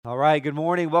All right, good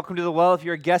morning. Welcome to the Well. If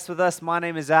you're a guest with us, my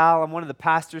name is Al. I'm one of the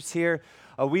pastors here.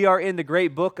 We are in the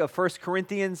great book of First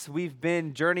Corinthians. We've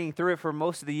been journeying through it for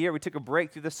most of the year. We took a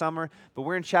break through the summer, but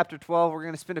we're in chapter 12. We're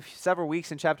going to spend several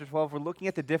weeks in chapter 12. We're looking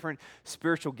at the different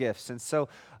spiritual gifts. And so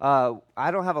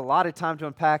I don't have a lot of time to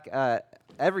unpack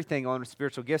everything on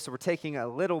spiritual gifts, so we're taking a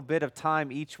little bit of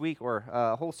time each week, or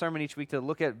a whole sermon each week, to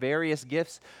look at various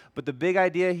gifts. But the big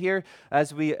idea here,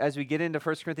 as we get into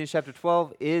First Corinthians chapter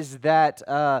 12, is that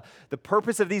the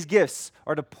purpose of these gifts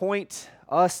are to point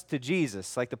us to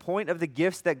Jesus. Like, the point of the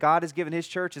gifts that God has given his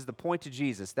church is the point to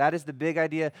Jesus. That is the big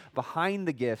idea behind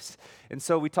the gifts. And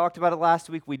so we talked about it last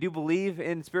week. We do believe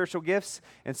in spiritual gifts.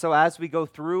 And so as we go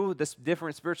through this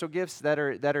different spiritual gifts that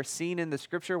are seen in the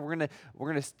scripture, we're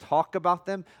gonna talk about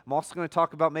them. I'm also going to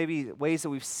talk about maybe ways that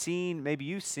we've seen, maybe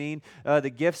you've seen the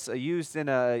gifts used in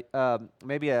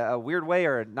maybe a weird way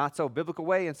or a not so biblical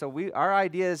way. And so our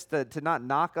idea is to not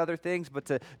knock other things, but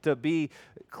to be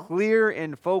clear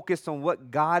and focused on what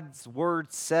God's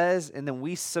word says, and then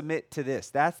we submit to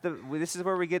this. This is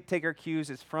where we take our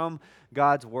cues. It's from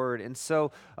God's word. And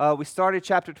so we started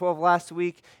chapter 12 last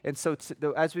week, and so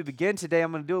as we begin today,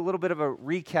 I'm going to do a little bit of a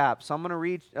recap. So I'm going to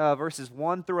read verses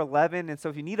 1 through 11, and so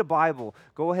if you need a Bible,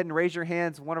 go ahead and raise your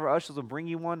hands. One of our ushers will bring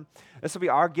you one. This will be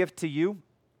our gift to you.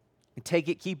 Take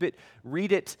it, keep it,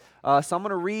 read it. So I'm going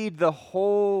to read the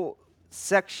whole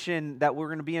section that we're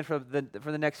going to be in for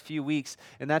the next few weeks,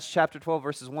 and that's chapter 12,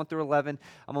 verses 1 through 11.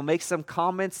 I'm going to make some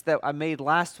comments that I made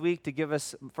last week to give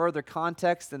us further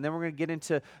context, and then we're going to get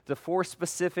into the 4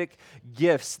 specific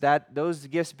gifts, those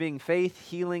gifts being faith,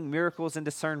 healing, miracles, and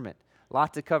discernment. A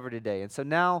lot to cover today. And so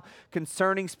now,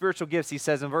 concerning spiritual gifts, he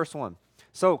says in verse 1,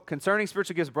 "So, concerning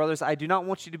spiritual gifts, brothers, I do not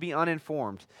want you to be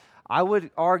uninformed. I would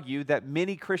argue that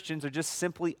many Christians are just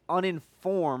simply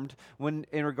uninformed in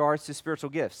regards to spiritual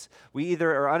gifts. We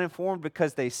either are uninformed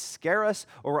because they scare us,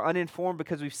 or we're uninformed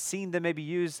because we've seen them maybe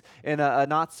used in a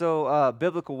not so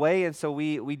biblical way, and so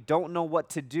we don't know what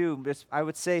to do. I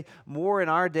would say more in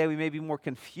our day, we may be more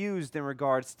confused in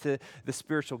regards to the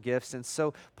spiritual gifts. And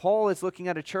so Paul is looking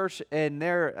at a church, and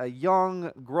they're a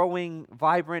young, growing,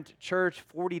 vibrant church,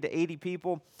 40 to 80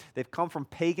 people. They've come from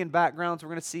pagan backgrounds, we're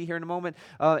going to see here in a moment,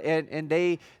 and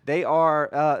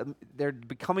they're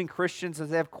becoming Christians, as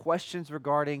they have questions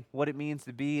regarding what it means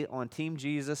to be on Team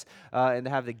Jesus and to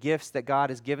have the gifts that God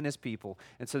has given his people.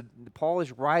 And so Paul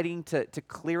is writing to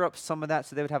clear up some of that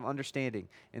so they would have understanding.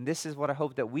 And this is what I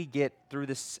hope that we get through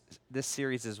this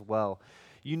series as well.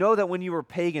 You know that when you were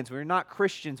pagans, when you're not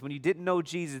Christians, when you didn't know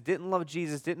Jesus, didn't love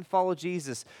Jesus, didn't follow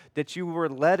Jesus, that you were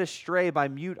led astray by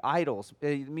mute idols,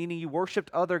 meaning you worshiped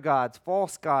other gods,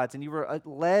 false gods, and you were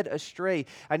led astray.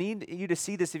 I need you to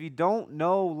see this. If you don't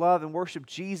know, love, and worship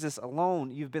Jesus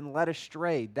alone, you've been led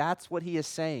astray. That's what he is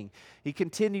saying. He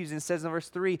continues and says in verse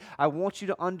 3, I want you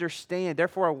to understand,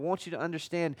 therefore I want you to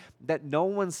understand that no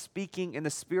one speaking in the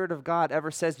Spirit of God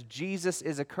ever says Jesus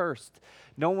is accursed.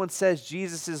 No one says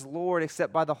Jesus is Lord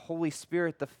except by the Holy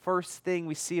Spirit. The first thing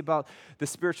we see about the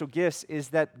spiritual gifts is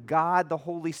that God, the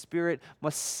Holy Spirit,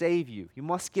 must save you. You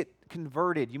must get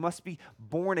converted. You must be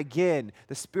born again.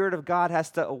 The Spirit of God has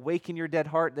to awaken your dead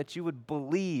heart that you would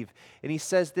believe. And he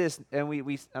says this,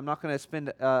 and I'm not going to spend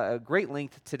a great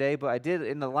length today, but I did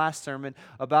in the last sermon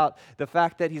about the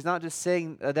fact that he's not just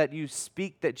saying that you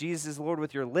speak that Jesus is Lord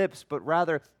with your lips, but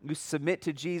rather you submit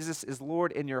to Jesus as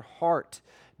Lord in your heart.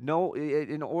 No,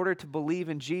 in order to believe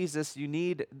in Jesus, you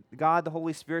need God, the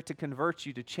Holy Spirit, to convert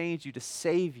you, to change you, to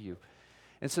save you.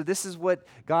 And so this is what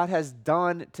God has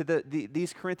done to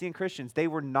these Corinthian Christians. They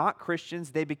were not Christians.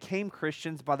 They became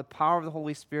Christians by the power of the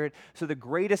Holy Spirit. So the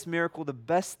greatest miracle, the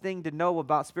best thing to know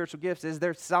about spiritual gifts is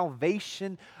there's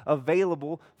salvation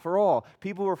available for all.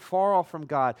 People who are far off from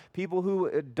God, people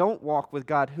who don't walk with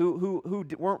God, who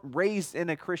weren't raised in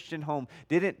a Christian home,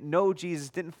 didn't know Jesus,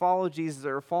 didn't follow Jesus,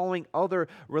 or following other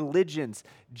religions.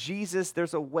 Jesus,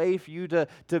 there's a way for you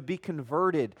to be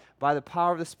converted by the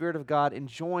power of the Spirit of God and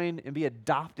join and be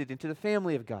adopted into the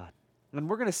family of God. And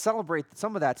we're going to celebrate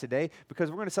some of that today because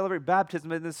we're going to celebrate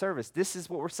baptism in this service. This is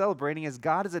what we're celebrating, as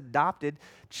God has adopted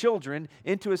children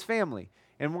into his family.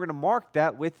 And we're going to mark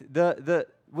that with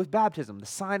with baptism, the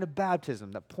sign of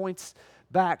baptism that points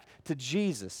back to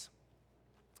Jesus.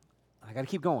 I got to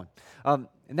keep going. And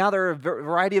now there are a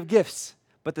variety of gifts,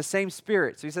 but the same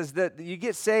Spirit. So he says that you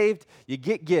get saved, you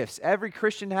get gifts. Every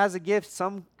Christian has a gift.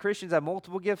 Some Christians have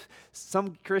multiple gifts.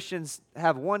 Some Christians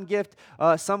have one gift.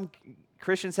 Some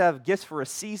Christians have gifts for a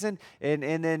season, and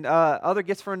then other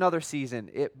gifts for another season.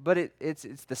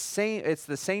 It's the same. It's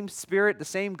the same Spirit, the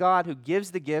same God who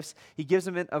gives the gifts. He gives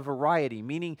them in a variety,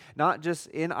 meaning not just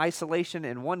in isolation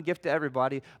and one gift to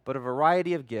everybody, but a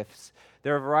variety of gifts.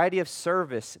 There are a variety of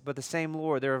service, but the same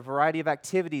Lord. There are a variety of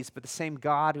activities, but the same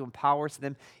God who empowers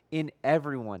them in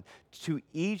everyone. To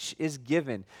each is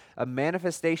given a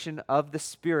manifestation of the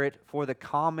Spirit for the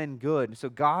common good. So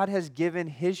God has given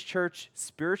his church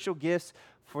spiritual gifts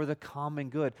for the common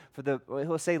good.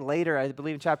 He'll say later, I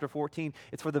believe in chapter 14,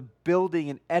 it's for the building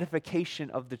and edification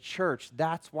of the church.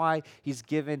 That's why he's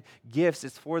given gifts.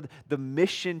 It's for the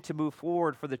mission to move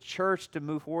forward, for the church to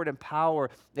move forward in power.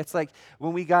 It's like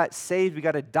when we got saved, we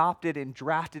got adopted and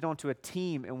drafted onto a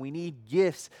team, and we need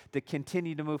gifts to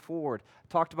continue to move forward.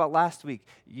 Talked about last week,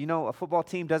 a football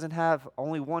team doesn't have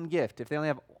only one gift. If they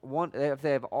have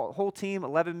a whole team,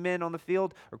 11 men on the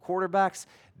field or quarterbacks,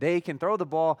 they can throw the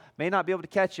ball, may not be able to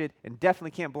catch it, and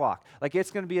definitely can't block. Like,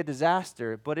 it's going to be a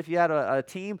disaster. But if you had a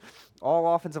team,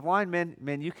 all offensive linemen,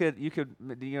 man, you could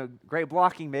great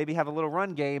blocking, maybe have a little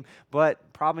run game,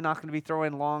 but probably not going to be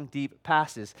throwing long, deep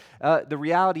passes. The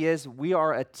reality is we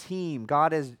are a team.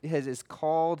 God has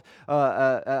called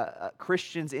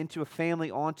Christians into a family,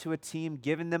 onto a team,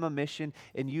 given them a mission,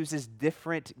 and uses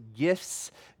different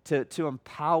gifts to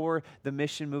empower the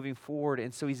mission moving forward.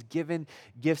 And so he's given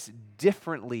gifts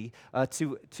differently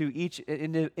to each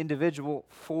individual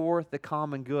for the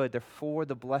common good. They're for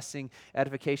the blessing,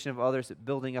 edification of others,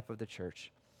 building up of the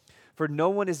church. For no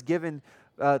one is given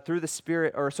through the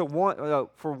Spirit,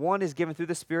 for one is given through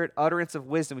the Spirit utterance of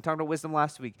wisdom. We talked about wisdom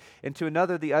last week. And to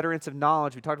another, the utterance of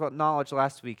knowledge. We talked about knowledge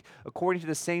last week. According to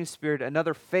the same Spirit,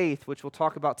 another faith, which we'll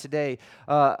talk about today,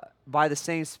 by the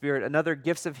same Spirit. Another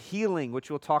gifts of healing, which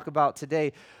we'll talk about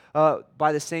today,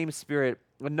 by the same Spirit.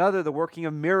 Another, the working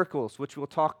of miracles, which we'll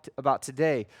talk about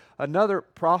today. Another,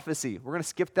 prophecy. We're going to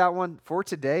skip that one for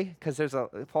today because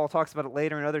Paul talks about it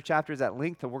later in other chapters at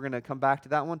length, and we're going to come back to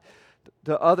that one.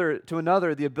 To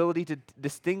another, the ability to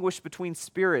distinguish between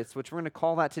spirits, which we're going to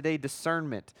call that today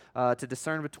discernment, to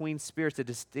discern between spirits, to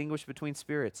distinguish between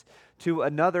spirits. To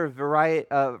another,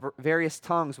 various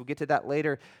tongues. We'll get to that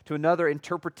later. To another,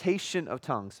 interpretation of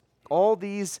tongues. All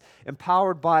these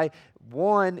empowered by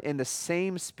one and the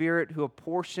same Spirit who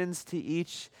apportions to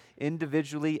each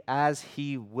individually as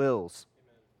he wills.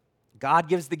 Amen. God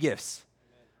gives the gifts.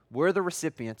 Amen. We're the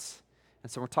recipients.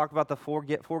 And so we're talking about the four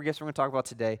gifts we're going to talk about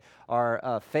today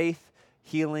are faith,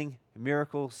 healing,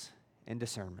 miracles, and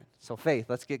discernment. So faith,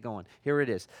 let's get going. Here it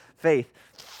is. Faith.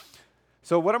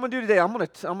 So what I'm going to do today, I'm going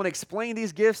to explain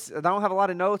these gifts. I don't have a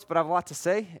lot of notes, but I have a lot to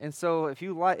say. And so if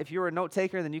you're a note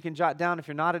taker, then you can jot down. If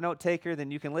you're not a note taker, then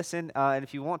you can listen. And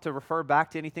if you want to refer back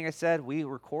to anything I said, we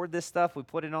record this stuff. We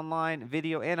put it online,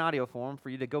 video and audio form for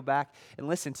you to go back and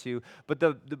listen to. But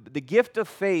the gift of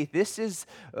faith, this is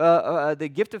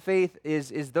the gift of faith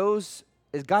is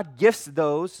God gifts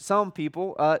some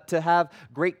people, to have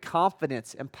great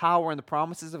confidence and power in the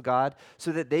promises of God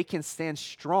so that they can stand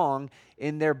strong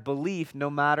in their belief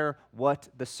no matter what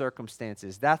the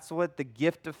circumstances. That's what the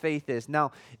gift of faith is.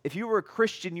 Now, if you were a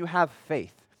Christian, you have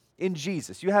faith in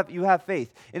Jesus. You have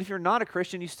faith. And if you're not a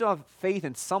Christian, you still have faith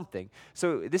in something.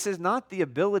 So this is not the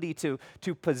ability to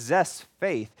possess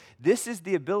faith. This is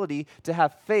the ability to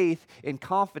have faith and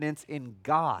confidence in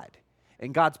God,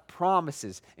 and God's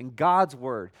promises, and God's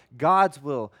word, God's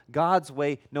will, God's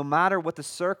way, no matter what the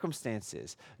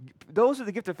circumstances. Those are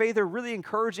the gift of faith. They're really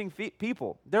encouraging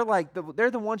people. They're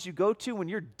the ones you go to when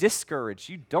you're discouraged.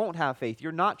 You don't have faith.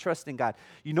 You're not trusting God.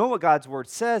 You know what God's word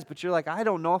says, but you're like, I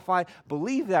don't know if I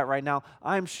believe that right now.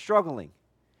 I'm struggling.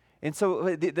 And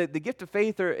so the gift of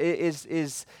faith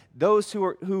is those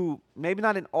who maybe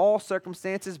not in all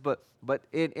circumstances, but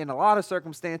in a lot of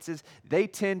circumstances, they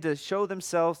tend to show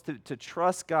themselves to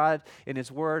trust God in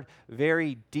His Word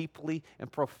very deeply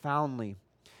and profoundly.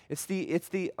 It's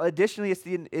the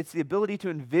ability to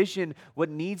envision what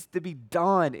needs to be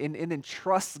done and then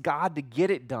trust God to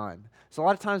get it done. So a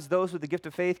lot of times those with the gift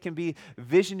of faith can be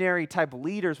visionary type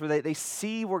leaders where they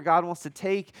see where God wants to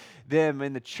take them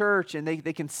in the church, and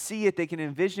they can see it, they can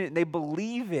envision it, and they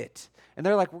believe it. And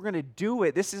they're like, we're going to do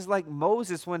it. This is like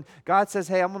Moses when God says,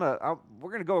 hey, we're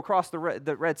going to go across the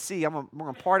Red Sea. We're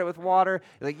going to part it with water.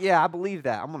 You're like, yeah, I believe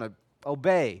that. I'm going to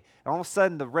obey. And all of a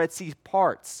sudden the Red Sea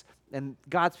parts, and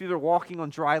God's people are walking on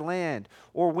dry land.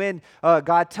 Or when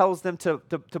God tells them to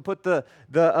put the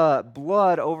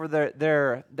blood over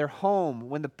their home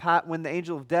when the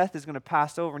angel of death is going to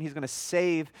pass over and he's going to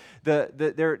save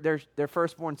their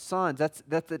firstborn sons.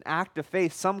 That's an act of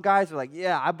faith. Some guys are like,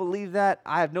 yeah, I believe that.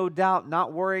 I have no doubt,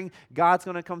 not worrying. God's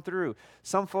going to come through.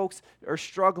 Some folks are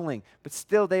struggling, but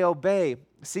still they obey.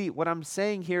 See, what I'm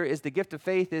saying here is the gift of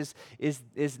faith is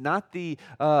not the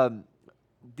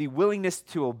willingness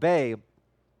to obey.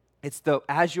 It's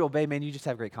as you obey, man, you just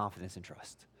have great confidence and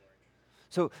trust.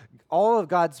 So all of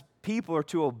God's people are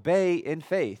to obey in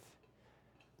faith.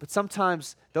 But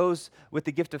sometimes those with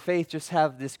the gift of faith just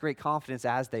have this great confidence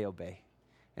as they obey.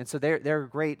 And so they're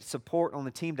great support on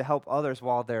the team to help others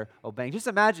while they're obeying. Just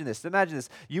imagine this. Imagine this.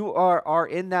 You are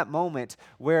in that moment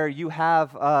where you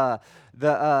have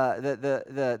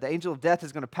the angel of death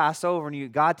is going to pass over,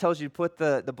 and God tells you to put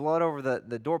the blood over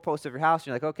the doorpost of your house. And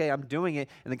you're like, okay, I'm doing it.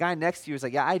 And the guy next to you is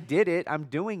like, yeah, I did it. I'm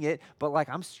doing it. But like,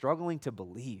 I'm struggling to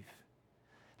believe.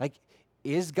 Like,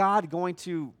 is God going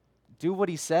to do what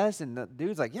he says? And the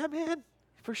dude's like, yeah, man,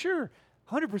 for sure,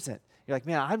 100%. You're like,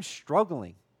 man, I'm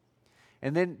struggling.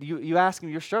 And then you ask him,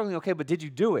 you're struggling, okay, but did you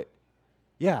do it?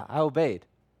 Yeah, I obeyed.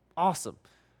 Awesome.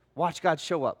 Watch God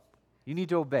show up. You need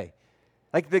to obey.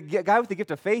 Like the guy with the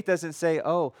gift of faith doesn't say,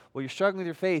 oh, well, you're struggling with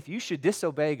your faith. You should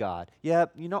disobey God. Yeah,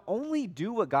 only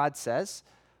do what God says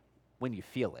when you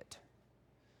feel it.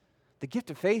 The gift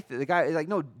of faith, the guy is like,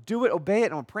 no, do it, obey it,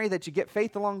 and I'm pray that you get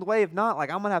faith along the way. If not, like,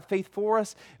 I'm going to have faith for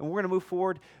us, and we're going to move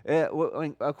forward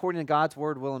according to God's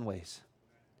word, will, and ways.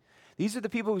 These are the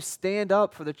people who stand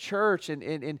up for the church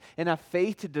and have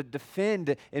faith to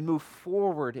defend and move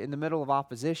forward in the middle of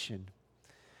opposition.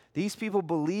 These people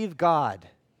believe God.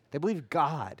 They believe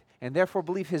God and therefore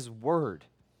believe his word,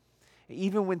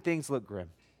 even when things look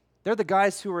grim. They're the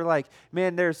guys who are like,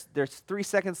 man, there's 3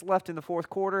 seconds left in the fourth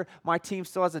quarter. My team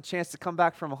still has a chance to come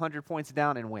back from 100 points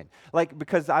down and win. Like,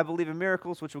 because I believe in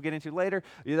miracles, which we'll get into later.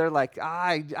 They're like,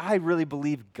 I really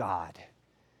believe God.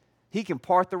 He can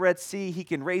part the Red Sea. He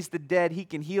can raise the dead. He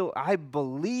can heal. I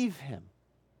believe him.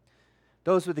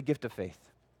 Those with the gift of faith.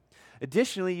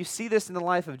 Additionally, you see this in the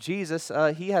life of Jesus.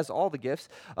 He has all the gifts,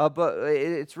 but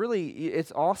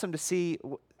it's awesome to see,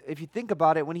 if you think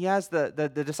about it, when he has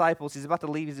the disciples, he's about to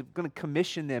leave, he's going to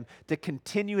commission them to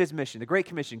continue his mission, the Great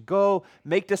Commission. Go,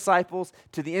 make disciples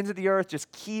to the ends of the earth.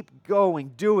 Just keep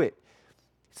going. Do it.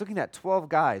 He's looking at 12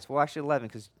 guys. Well, actually 11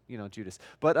 because, Judas.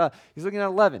 But he's looking at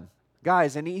 11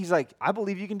 guys, and he's like, I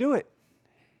believe you can do it.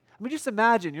 I mean, just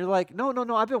imagine, you're like, no,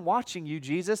 I've been watching you,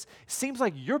 Jesus. It seems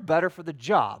like you're better for the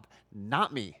job,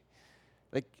 not me.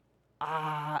 Like,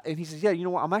 and he says, yeah, you know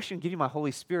what? I'm actually going to give you my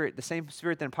Holy Spirit, the same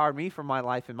Spirit that empowered me for my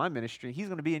life and my ministry. He's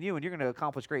going to be in you, and you're going to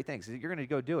accomplish great things. You're going to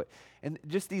go do it. And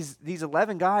just these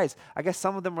 11 guys, I guess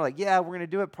some of them were like, yeah, we're going to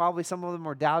do it. Probably some of them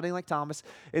were doubting, like Thomas.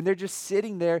 And they're just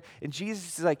sitting there, and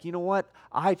Jesus is like, you know what?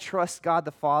 I trust God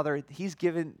the Father. He's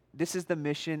given, this is the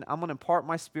mission. I'm going to impart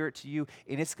my Spirit to you,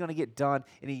 and it's going to get done.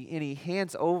 And he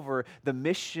hands over the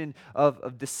mission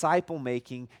of disciple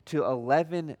making to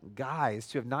 11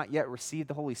 guys who have not yet received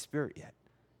the Holy Spirit yet.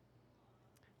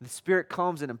 The Spirit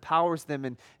comes and empowers them.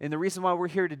 And the reason why we're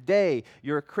here today,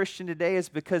 you're a Christian today, is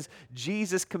because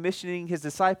Jesus commissioning his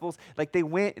disciples, like they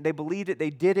went, they believed it, they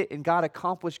did it, and God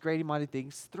accomplished great and mighty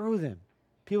things through them.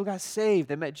 People got saved.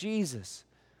 They met Jesus.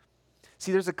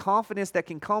 See, there's a confidence that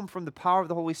can come from the power of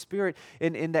the Holy Spirit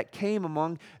and that came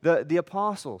among the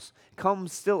apostles,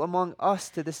 comes still among us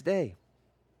to this day.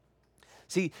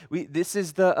 See, we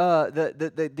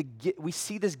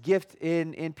see this gift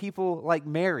in people like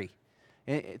Mary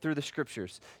through the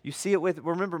scriptures. You see it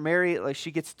remember Mary, like she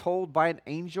gets told by an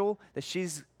angel that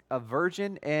she's a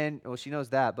virgin, and well, she knows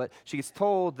that, but she gets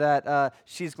told that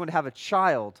she's going to have a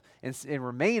child and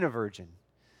remain a virgin.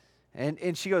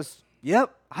 And she goes,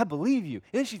 yep, I believe you.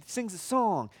 And then she sings a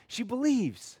song. She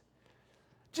believes.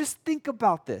 Just think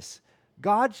about this.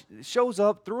 God shows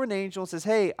up through an angel and says,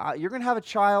 hey, you're going to have a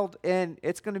child, and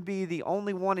it's going to be the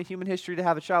only one in human history to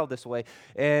have a child this way.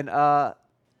 And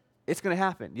it's going to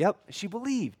happen. Yep, she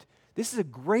believed. This is a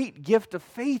great gift of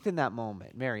faith in that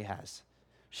moment Mary has.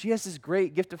 She has this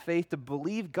great gift of faith to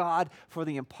believe God for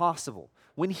the impossible.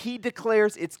 When he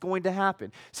declares it's going to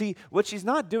happen. See, what she's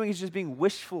not doing is just being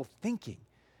wishful thinking.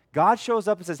 God shows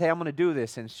up and says, hey, I'm going to do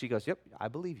this. And she goes, yep, I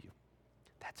believe you.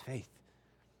 That's faith.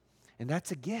 And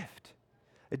that's a gift.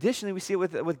 Additionally, we see it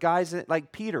with guys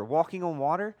like Peter walking on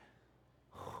water.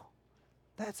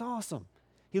 That's awesome.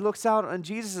 He looks out and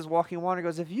Jesus is walking on water and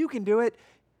goes, if you can do it,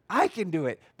 I can do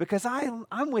it because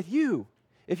I'm with you.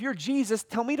 If you're Jesus,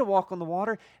 tell me to walk on the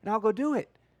water and I'll go do it.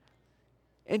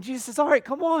 And Jesus says, all right,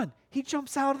 come on. He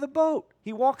jumps out of the boat.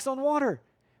 He walks on water.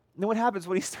 And then what happens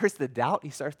when he starts to doubt? He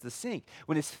starts to sink.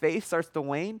 When his faith starts to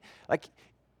wane, like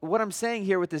what I'm saying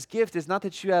here with this gift is not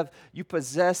that you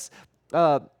possess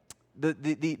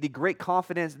the great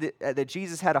confidence that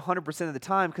Jesus had 100% of the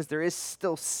time, because there is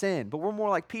still sin. But we're more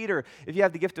like Peter. If you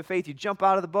have the gift of faith, you jump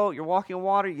out of the boat, you're walking on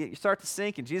water, you start to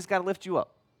sink, and Jesus got to lift you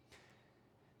up.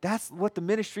 That's what the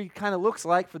ministry kind of looks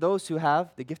like for those who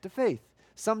have the gift of faith.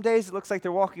 Some days it looks like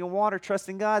they're walking on water,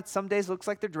 trusting God. Some days it looks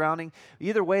like they're drowning.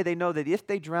 Either way, they know that if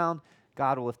they drown,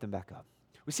 God will lift them back up.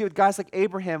 We see with guys like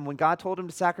Abraham, when God told him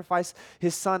to sacrifice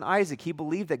his son Isaac, he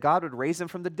believed that God would raise him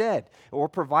from the dead or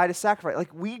provide a sacrifice.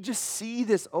 Like, we just see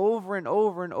this over and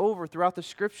over and over throughout the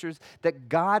scriptures, that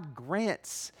God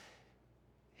grants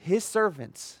his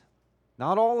servants,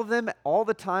 not all of them all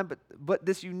the time, but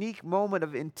this unique moment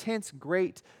of intense,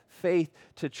 great faith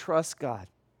to trust God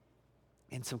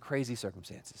in some crazy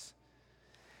circumstances.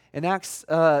 In Acts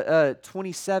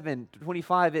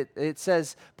 27:25, it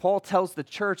says, Paul tells the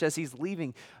church as he's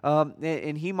leaving,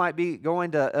 and he might be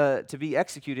going to be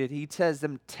executed, he tells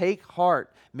them, take heart,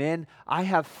 men, I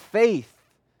have faith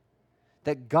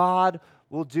that God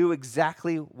will do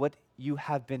exactly what you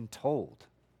have been told.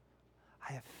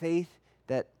 I have faith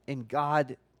that in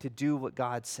God to do what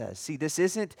God says. See, this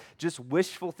isn't just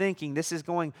wishful thinking. This is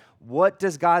going, what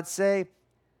does God say?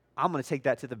 I'm going to take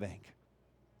that to the bank.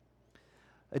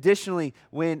 Additionally,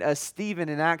 when Stephen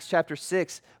in Acts chapter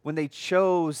 6, when they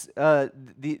chose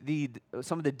some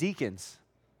of the deacons,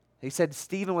 they said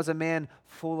Stephen was a man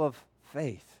full of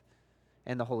faith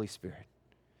and the Holy Spirit.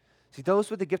 See, those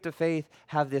with the gift of faith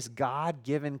have this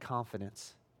God-given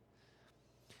confidence.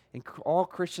 And all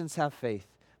Christians have faith,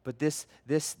 but this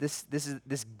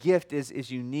gift is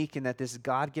unique in that this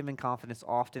God-given confidence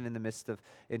often in the midst of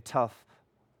tough,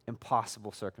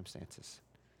 impossible circumstances.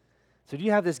 So do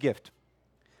you have this gift?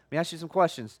 Let me ask you some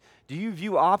questions. Do you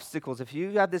view obstacles, if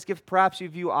you have this gift, perhaps you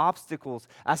view obstacles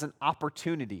as an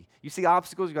opportunity. You see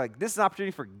obstacles, you're like, this is an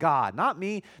opportunity for God, not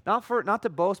me, not to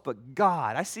boast, but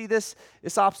God. I see this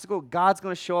obstacle, God's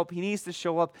going to show up. He needs to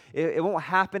show up. It won't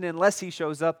happen unless he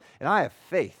shows up, and I have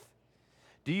faith.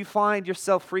 Do you find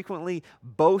yourself frequently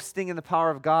boasting in the power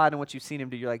of God and what you've seen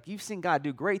him do? You're like, you've seen God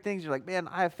do great things. You're like, man,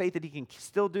 I have faith that he can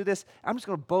still do this. I'm just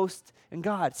going to boast in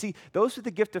God. See, those with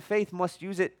the gift of faith must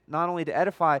use it not only to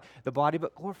edify the body,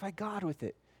 but glorify God with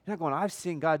it. You're not going, I've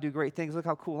seen God do great things. Look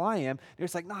how cool I am. You're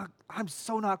just like, nah, I'm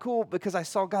so not cool because I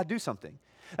saw God do something.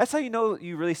 That's how you know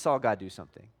you really saw God do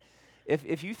something.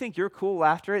 If you think you're cool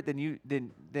after it,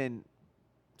 then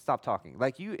stop talking.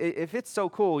 Like, if it's so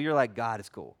cool, you're like, God is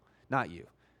cool. Not you.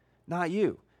 Not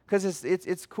you. Because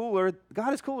it's cooler.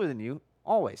 God is cooler than you,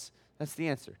 always. That's the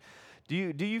answer. Do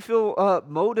you feel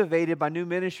motivated by new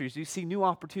ministries? Do you see new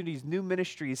opportunities, new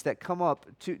ministries that come up,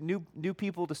 to new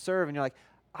people to serve, and you're like,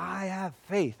 I have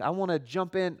faith. I want to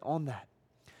jump in on that.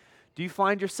 Do you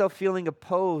find yourself feeling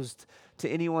opposed to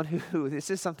anyone who this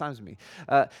is sometimes me,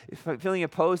 feeling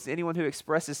opposed to anyone who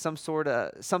expresses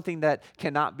something that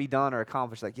cannot be done or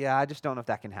accomplished? Like, yeah, I just don't know if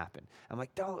that can happen. I'm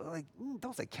like,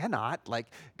 don't say cannot. Like,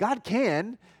 God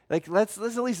can. Like, let's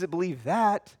at least believe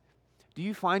that. Do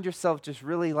you find yourself just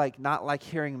really like not like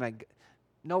hearing like,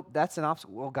 nope, that's an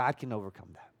obstacle. Well, God can overcome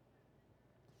that.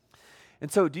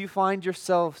 And so do you find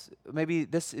yourselves, maybe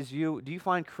this is you, do you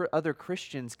find other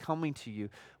Christians coming to you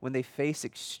when they face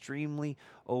extremely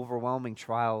overwhelming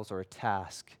trials or a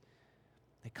task?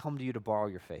 They come to you to borrow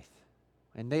your faith.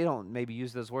 And they don't maybe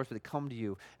use those words, but they come to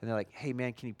you and they're like, hey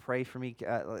man, can you pray for me?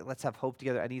 Let's have hope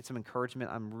together. I need some encouragement.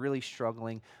 I'm really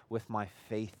struggling with my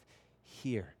faith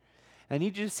here. And I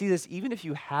need you to see this, even if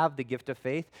you have the gift of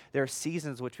faith, there are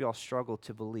seasons which we all struggle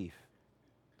to believe.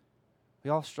 We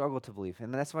all struggle to believe.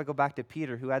 And that's why I go back to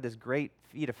Peter, who had this great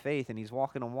feat of faith, and he's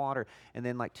walking on water, and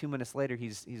then like 2 minutes later,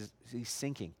 he's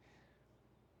sinking.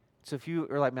 So if you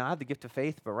are like, man, I have the gift of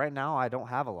faith, but right now I don't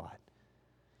have a lot.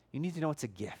 You need to know it's a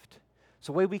gift.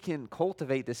 So the way we can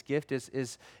cultivate this gift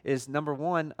is number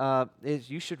one, is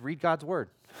you should read God's word.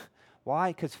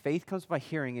 Why? Because faith comes by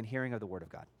hearing, and hearing of the word of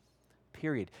God.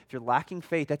 Period. If you're lacking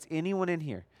faith, that's anyone in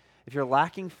here. If you're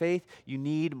lacking faith, you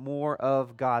need more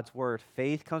of God's word.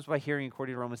 Faith comes by hearing,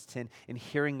 according to Romans 10, and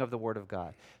hearing of the word of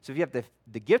God. So if you have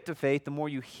the gift of faith, the more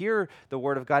you hear the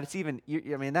word of God, it's even,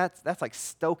 that's like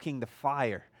stoking the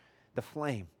fire, the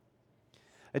flame.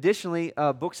 Additionally,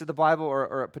 books of the Bible,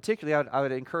 or particularly, I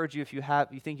would encourage you, if you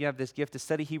think you have this gift, to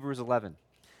study Hebrews 11.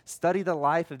 Study the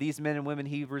life of these men and women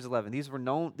in Hebrews 11.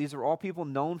 These are all people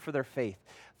known for their faith.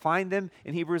 Find them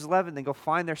in Hebrews 11, then go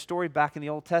find their story back in the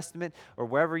Old Testament or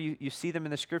wherever you see them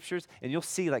in the scriptures, and you'll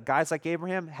see like guys like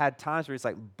Abraham had times where it's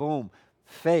like, boom,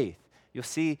 faith. You'll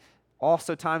see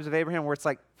also times of Abraham where it's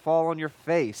like, fall on your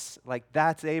face. Like,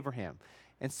 that's Abraham.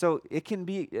 And so it can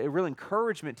be a real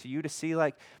encouragement to you to see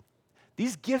like,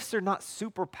 these gifts are not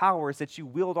superpowers that you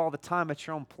wield all the time at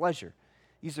your own pleasure.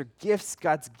 These are gifts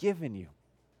God's given you.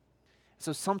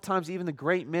 So sometimes even the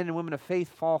great men and women of faith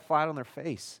fall flat on their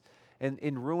face and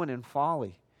in ruin and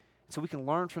folly. So we can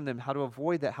learn from them how to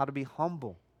avoid that, how to be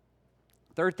humble.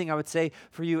 Third thing I would say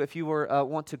for you, if you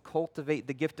want to cultivate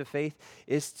the gift of faith,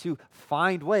 is to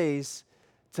find ways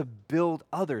to build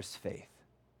others' faith.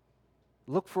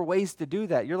 Look for ways to do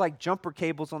that. You're like jumper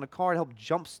cables on a car to help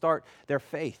jumpstart their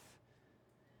faith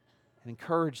and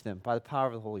encourage them by the power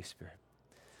of the Holy Spirit.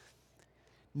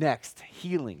 Next,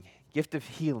 healing, gift of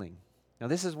healing. Now,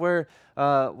 this is where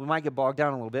we might get bogged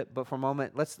down a little bit, but for a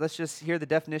moment, let's just hear the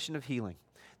definition of healing.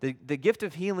 The gift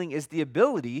of healing is the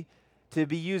ability to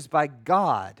be used by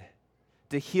God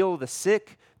to heal the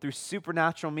sick through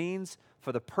supernatural means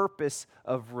for the purpose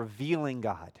of revealing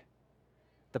God,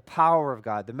 the power of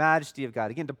God, the majesty of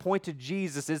God. Again, to point to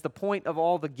Jesus is the point of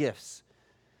all the gifts.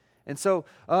 And so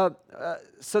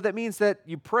that means that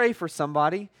you pray for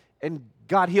somebody and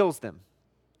God heals them.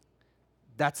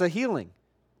 That's a healing.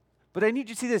 But I need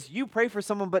you to see this. You pray for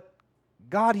someone, but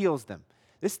God heals them.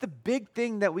 This is the big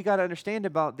thing that we got to understand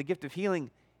about the gift of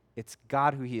healing. It's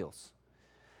God who heals.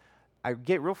 I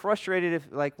get real frustrated if,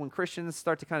 like, when Christians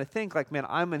start to kind of think, like, man,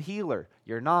 I'm a healer.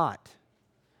 You're not.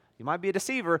 You might be a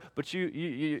deceiver, but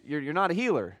you're not a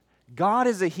healer. God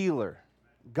is a healer.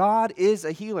 God is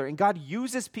a healer, and God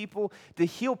uses people to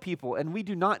heal people, and we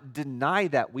do not deny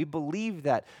that. We believe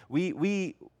that.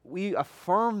 We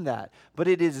affirm that. But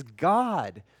it is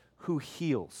God who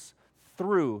heals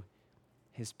through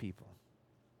his people.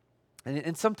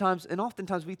 And sometimes, and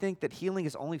oftentimes, we think that healing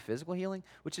is only physical healing,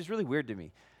 which is really weird to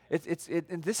me.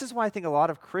 And this is why I think a lot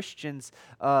of Christians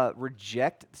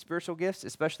reject spiritual gifts,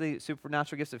 especially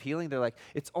supernatural gifts of healing. They're like,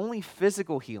 it's only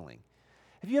physical healing.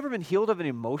 Have you ever been healed of an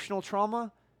emotional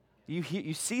trauma?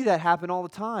 You see that happen all the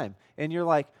time. And you're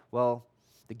like, well,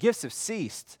 the gifts have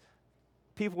ceased.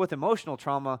 People with emotional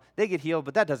trauma, they get healed,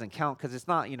 but that doesn't count because it's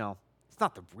not, it's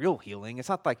not the real healing. It's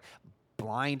not like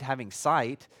blind having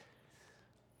sight.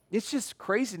 It's just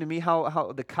crazy to me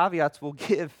how the caveats will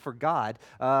give for God,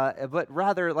 but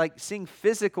rather like seeing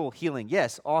physical healing,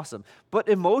 yes, awesome. But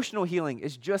emotional healing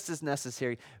is just as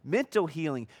necessary. Mental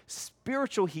healing,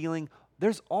 spiritual healing,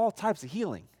 there's all types of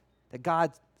healing that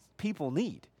God's people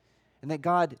need and that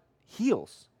God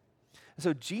heals. And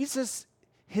so Jesus,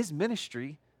 his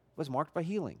ministry was marked by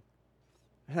healing.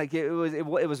 Like it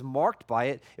was marked by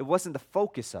it. It wasn't the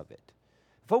focus of it.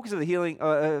 The focus of the healing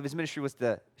of his ministry was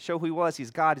to show who he was.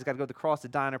 He's God. He's got to go to the cross to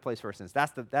die in our place for our sins.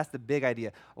 That's the big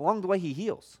idea. Along the way, he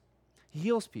heals. He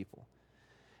heals people.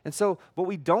 And so what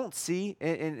we don't see,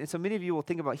 and so many of you will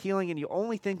think about healing, and you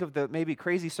only think of the maybe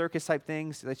crazy circus type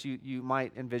things that you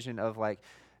might envision of like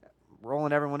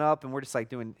rolling everyone up, and we're just like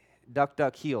doing duck,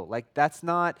 duck, heal. Like that's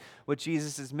not what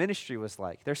Jesus' ministry was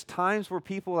like. There's times where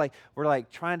people were like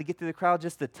trying to get through the crowd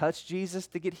just to touch Jesus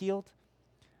to get healed.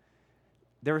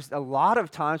 There's a lot of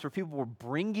times where people were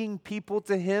bringing people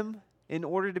to him in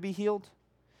order to be healed.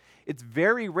 It's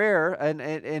very rare, and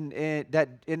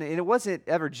it wasn't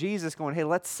ever Jesus going, "Hey,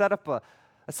 let's set up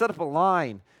a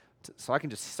line so I can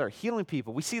just start healing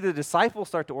people." We see the disciples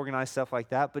start to organize stuff like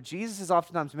that, but Jesus is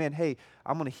oftentimes, "Man, hey,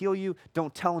 I'm going to heal you.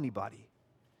 Don't tell anybody."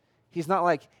 He's not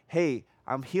like, "Hey,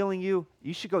 I'm healing you.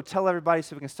 You should go tell everybody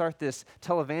so we can start this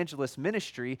televangelist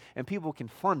ministry and people can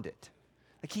fund it."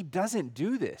 Like he doesn't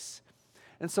do this.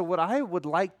 And so what I would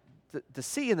like to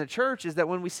see in the church is that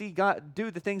when we see God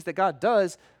do the things that God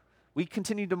does, we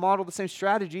continue to model the same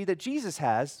strategy that Jesus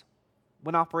has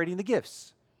when operating the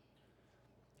gifts.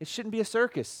 It shouldn't be a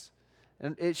circus,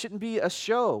 and it shouldn't be a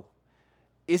show.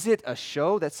 Is it a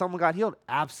show that someone got healed?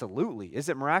 Absolutely. Is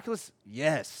it miraculous?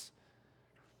 Yes.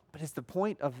 But is the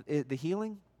point of the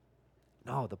healing?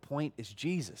 No, the point is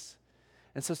Jesus.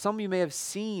 And so some of you may have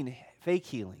seen fake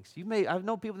healings. I've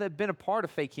known people that have been a part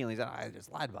of fake healings. I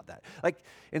just lied about that.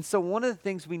 And so one of the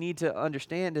things we need to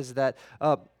understand is that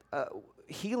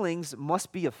healings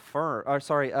must be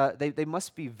they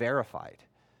must be verified.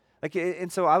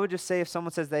 And so I would just say if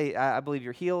someone says I believe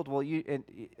you're healed, well, and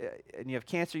you have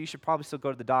cancer, you should probably still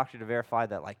go to the doctor to verify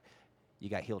that you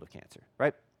got healed of cancer,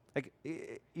 right?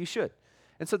 You should.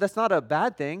 And so that's not a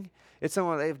bad thing. It's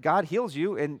someone, if God heals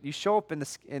you and you show up and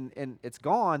it's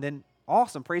gone, then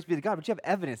awesome, praise be to God. But you have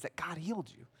evidence that God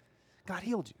healed you. God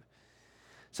healed you.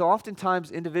 So oftentimes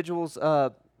individuals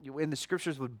in the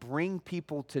scriptures would bring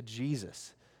people to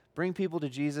Jesus.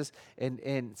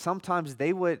 And sometimes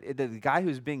the guy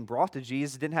who's being brought to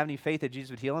Jesus didn't have any faith that Jesus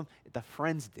would heal him. The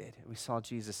friends did. We saw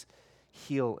Jesus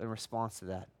heal in response to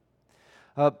that.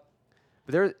 But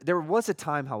there was a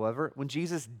time, however, when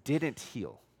Jesus didn't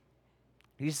heal.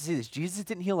 You used to see this. Jesus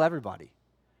didn't heal everybody.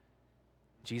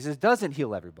 Jesus doesn't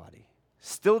heal everybody.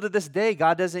 Still to this day,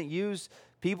 God doesn't use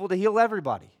people to heal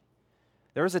everybody.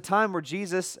 There was a time where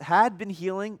Jesus had been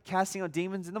healing, casting out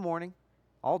demons in the morning,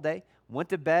 all day, went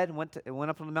to bed, went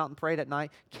up on the mountain, prayed at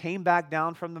night, came back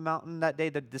down from the mountain that day.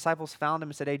 The disciples found him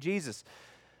and said, "Hey, Jesus,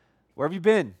 where have you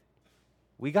been?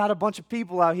 we got a bunch of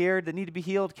people out here that need to be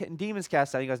healed and demons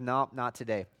cast out. He goes, no, not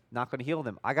today. Not going to heal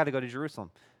them. I got to go to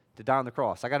Jerusalem to die on the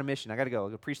cross. I got a mission. I got to go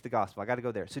preach the gospel. I got to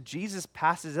go there. So Jesus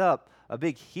passes up a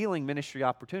big healing ministry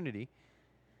opportunity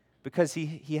because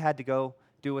he had to go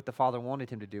do what the Father wanted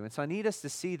him to do. And so I need us to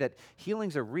see that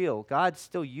healings are real. God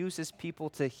still uses people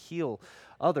to heal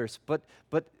others. But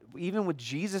even with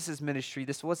Jesus' ministry,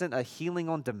 this wasn't a healing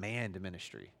on demand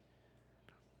ministry.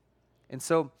 And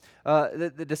so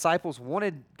the disciples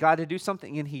wanted God to do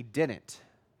something, and he didn't.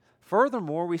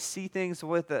 Furthermore, we see things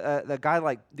with a guy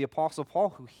like the Apostle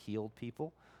Paul who healed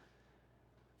people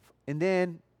and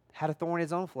then had a thorn in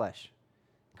his own flesh.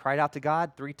 Cried out to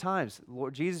God 3 times,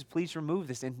 Lord Jesus, please remove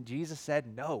this. And Jesus said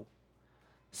no.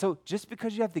 So just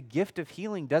because you have the gift of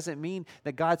healing doesn't mean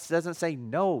that God doesn't say,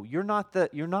 no, you're not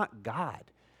God.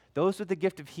 Those with the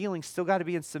gift of healing still got to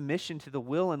be in submission to the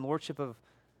will and lordship of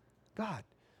God.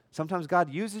 Sometimes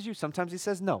God uses you, sometimes he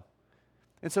says no.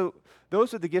 And so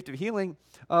those with the gift of healing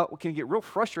can get real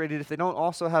frustrated if they don't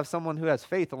also have someone who has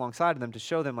faith alongside of them to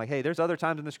show them, like, hey, there's other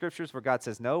times in the scriptures where God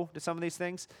says no to some of these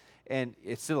things, and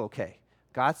it's still okay.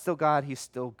 God's still God, he's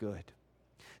still good.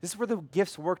 This is where the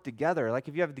gifts work together. Like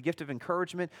if you have the gift of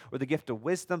encouragement or the gift of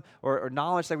wisdom or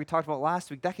knowledge like we talked about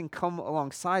last week, that can come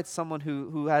alongside someone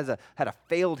who had a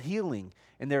failed healing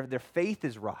and their faith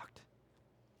is rocked.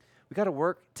 We got to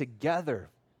work together.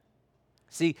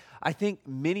 See, I think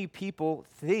many people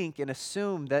think and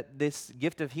assume that this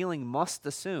gift of healing must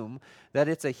assume that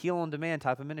it's a heal-on-demand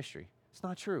type of ministry. It's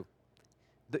not true.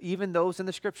 Even those in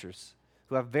the scriptures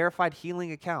who have verified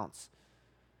healing accounts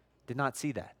did not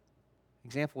see that.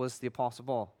 Example is the Apostle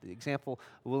Paul. The example,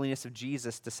 the willingness of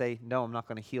Jesus to say, no, I'm not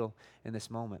going to heal in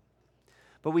this moment.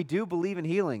 But we do believe in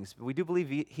healings. We do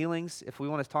believe healings, if we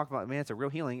want to talk about, man, it's a real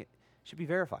healing, it should be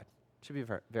verified. It should be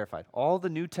verified. All the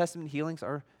New Testament healings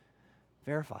are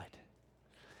verified.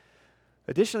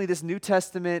 Additionally, this New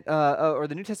Testament, or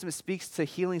the New Testament speaks to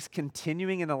healings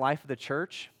continuing in the life of the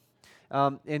church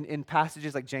in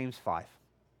passages like James 5.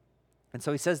 And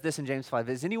so he says this in James 5,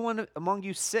 is anyone among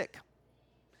you sick?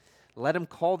 Let him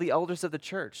call the elders of the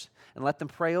church and let them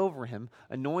pray over him,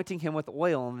 anointing him with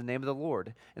oil in the name of the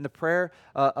Lord. And the prayer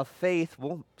of faith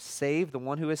will save the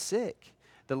one who is sick.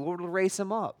 The Lord will raise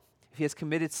him up. If he has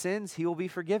committed sins, he will be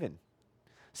forgiven.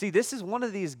 See, this is one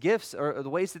of these gifts, or the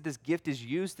ways that this gift is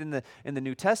used in the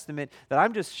New Testament, that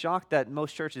I'm just shocked that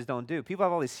most churches don't do. People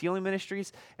have all these healing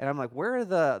ministries, and I'm like, where are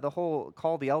the whole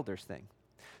call the elders thing?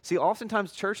 See,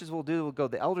 oftentimes churches will go,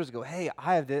 the elders go, hey,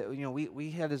 I have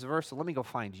we have this verse, so let me go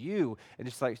find you, and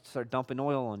just like start dumping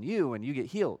oil on you, and you get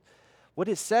healed. What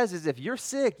it says is if you're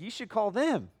sick, you should call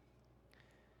them.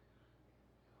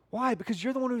 Why? Because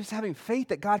you're the one who's having faith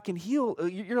that God can heal.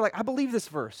 You're like, I believe this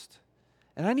verse,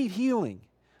 and I need healing.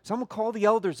 So I'm going to call the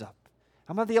elders up.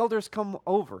 I'm going to have the elders come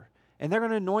over, and they're going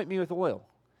to anoint me with oil.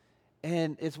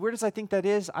 And as weird as I think that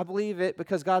is, I believe it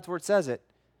because God's word says it.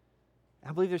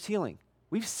 I believe there's healing.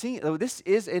 We've seen, this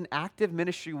is an active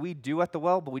ministry we do at the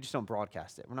well, but we just don't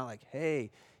broadcast it. We're not like, hey,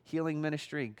 healing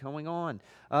ministry going on.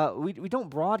 We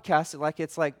don't broadcast it like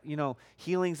it's like,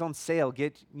 healing's on sale.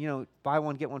 Get, buy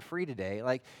one, get one free today.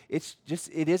 Like, it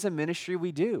is a ministry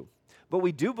we do. But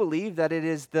we do believe that it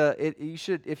is you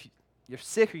should, if you're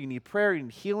sick or you need prayer, you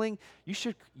need healing,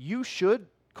 you should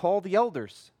call the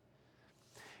elders.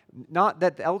 Not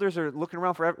that the elders are looking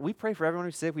around we pray for everyone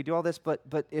who's sick, we do all this, but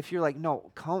if you're like, no,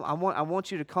 come, I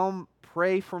want you to come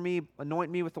pray for me,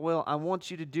 anoint me with oil, I want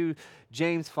you to do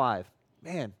James 5.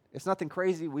 Man, it's nothing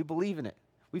crazy, we believe in it.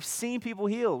 We've seen people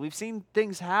healed, we've seen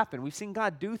things happen, we've seen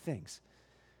God do things.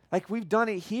 Like we've done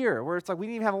it here, where it's like we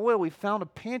didn't even have oil. We found a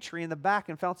pantry in the back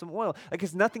and found some oil. Like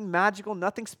it's nothing magical,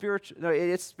 nothing spiritual. No,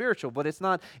 it's spiritual, but it's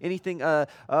not anything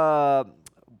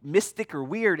mystic or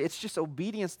weird. It's just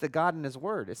obedience to God and his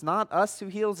word. It's not us who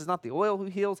heals. It's not the oil who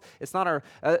heals. It's not our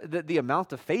the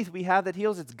amount of faith we have that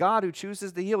heals. It's God who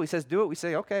chooses to heal. He says, do it. We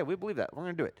say, okay, we believe that. We're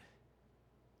going to do it.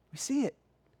 We see it.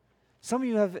 Some of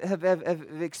you have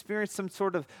experienced some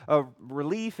sort of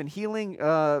relief and healing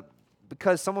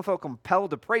because someone felt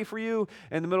compelled to pray for you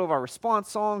in the middle of our response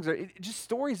songs, or just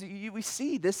stories. We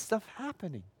see this stuff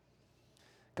happening.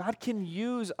 God can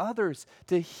use others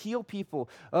to heal people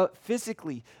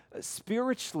physically,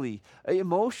 spiritually,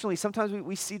 emotionally. Sometimes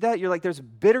we see that. You're like, there's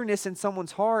bitterness in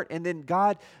someone's heart, and then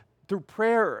God, through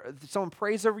prayer, someone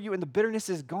prays over you, and the bitterness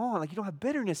is gone. Like, you don't have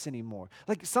bitterness anymore.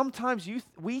 Like, sometimes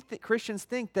Christians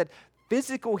think that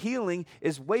physical healing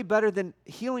is way better than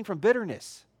healing from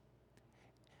bitterness.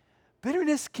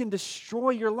 Bitterness can destroy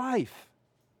your life.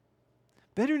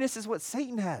 Bitterness is what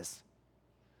Satan has.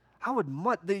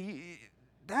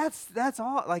 That's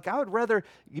all. Like, I would rather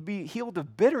you be healed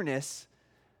of bitterness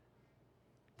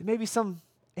than maybe some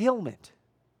ailment.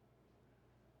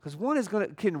 Because one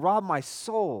can rob my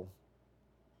soul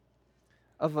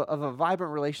of a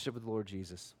vibrant relationship with the Lord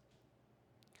Jesus.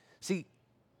 See,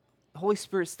 the Holy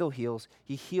Spirit still heals.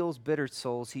 He heals bitter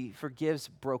souls. He forgives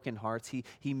broken hearts.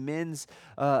 He mends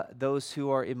those who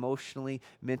are emotionally,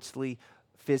 mentally,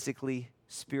 physically,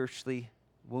 spiritually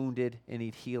wounded and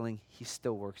need healing. He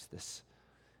still works this.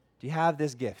 Do you have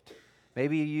this gift?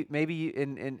 Maybe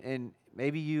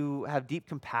you have deep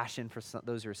compassion for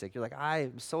those who are sick. You're like, I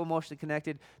am so emotionally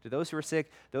connected to those who are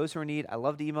sick, those who are in need. I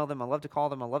love to email them. I love to call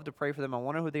them. I love to pray for them. I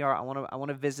want to know who they are. I want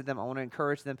to visit them. I want to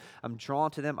encourage them. I'm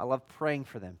drawn to them. I love praying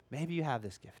for them. Maybe you have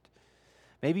this gift.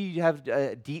 Maybe you have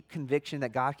a deep conviction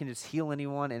that God can just heal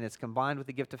anyone, and it's combined with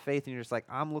the gift of faith, and you're just like,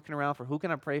 I'm looking around for who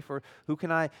can I pray for? Who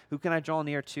can I draw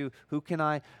near to? Who can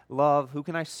I love? Who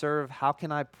can I serve? How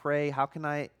can I pray?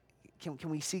 Can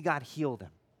we see God heal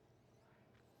them?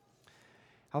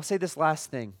 I'll say this last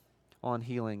thing on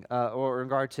healing, or in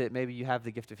regard to maybe you have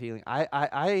the gift of healing.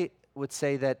 I would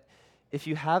say that if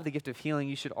you have the gift of healing,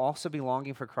 you should also be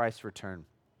longing for Christ's return.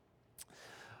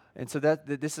 And so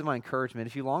this is my encouragement.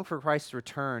 If you long for Christ's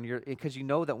return, because you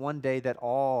know that one day that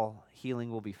all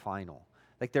healing will be final.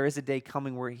 Like there is a day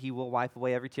coming where he will wipe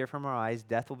away every tear from our eyes.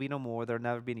 Death will be no more. There will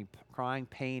never be any crying,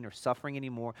 pain, or suffering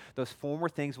anymore. Those former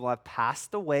things will have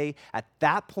passed away at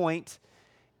that point,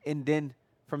 and then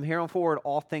from here on forward,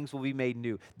 all things will be made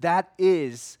new. That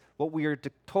is what we are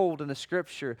told in the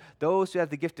scripture. Those who have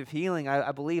the gift of healing,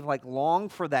 I believe, like long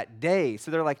for that day.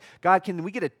 So they're like, God, can we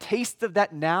get a taste of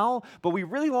that now? But we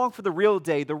really long for the real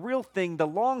day, the real thing, the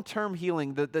long-term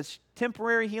healing, the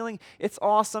temporary healing. It's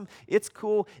awesome. It's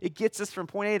cool. It gets us from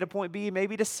point A to point B,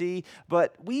 maybe to C.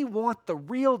 But we want the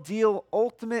real deal,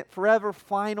 ultimate, forever,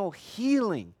 final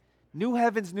healing. New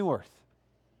heavens, new earth.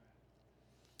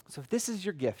 So if this is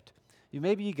your gift,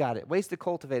 maybe you got it. Ways to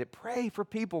cultivate it. Pray for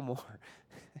people more.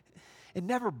 And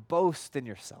never boast in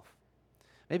yourself.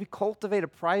 Maybe cultivate a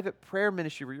private prayer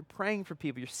ministry where you're praying for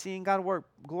people. You're seeing God work,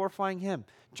 glorifying Him,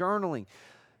 journaling.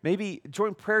 Maybe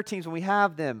join prayer teams when we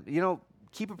have them.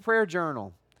 Keep a prayer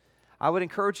journal. I would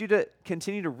encourage you to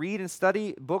continue to read and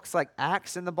study books like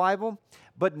Acts in the Bible,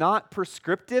 but not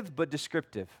prescriptive, but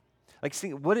descriptive. Like,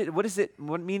 see, what does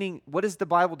the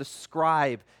Bible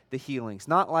describe the healings?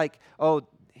 Not like, oh,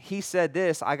 he said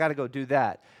this, I got to go do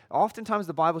that. Oftentimes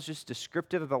the Bible's just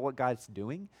descriptive about what God's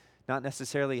doing, not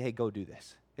necessarily, hey, go do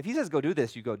this. If he says go do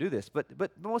this, you go do this. But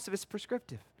most of it's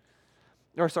descriptive.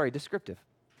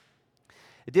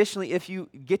 Additionally, if you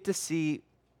get to see,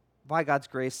 by God's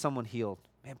grace, someone healed,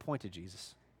 man, point to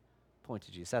Jesus. Point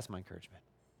to Jesus. That's my encouragement.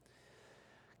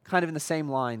 Kind of in the same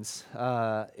lines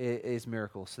is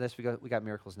miracles. So we got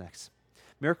miracles next.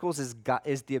 Miracles is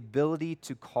the ability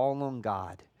to call on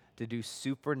God to do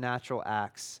supernatural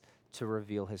acts to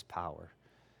reveal his power.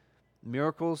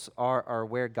 Miracles are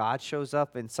where God shows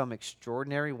up in some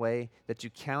extraordinary way that you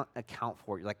can't account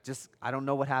for. You're like, I don't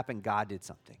know what happened. God did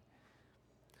something.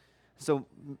 So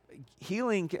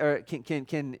healing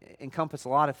can encompass a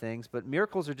lot of things, but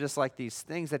miracles are just like these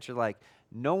things that you're like,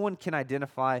 no one can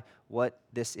identify what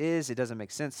this is. It doesn't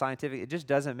make sense scientifically. It just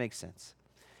doesn't make sense.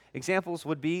 Examples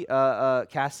would be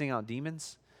casting out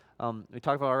demons. We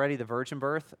talked about already the virgin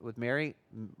birth with Mary,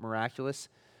 miraculous.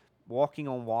 Walking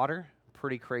on water,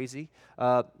 pretty crazy.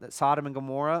 Sodom and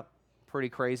Gomorrah, pretty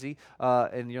crazy.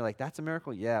 And you're like, that's a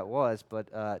miracle? Yeah, it was,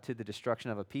 but to the destruction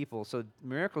of a people. So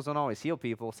miracles don't always heal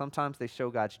people. Sometimes they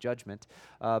show God's judgment.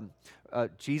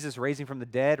 Jesus raising from the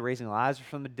dead, raising Lazarus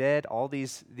from the dead, all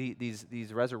these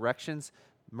resurrections,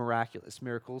 miraculous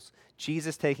miracles.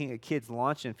 Jesus taking a kid's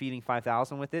lunch and feeding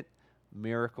 5,000 with it,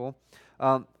 miracle.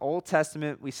 Old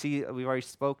Testament, we've already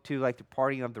spoke to, like the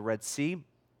parting of the Red Sea,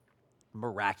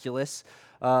 miraculous.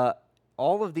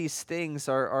 All of these things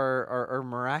are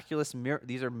miraculous.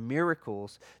 These are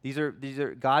miracles. These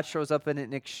are God shows up in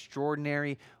an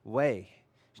extraordinary way,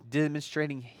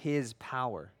 demonstrating his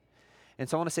power. And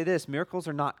so I want to say this, miracles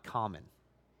are not common.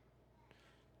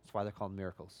 That's why they're called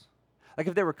miracles. Like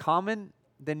if they were common,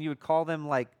 then you would call them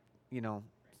like,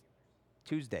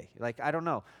 Tuesday. Like, I don't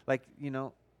know. Like,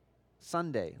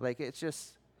 Sunday. Like it's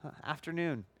just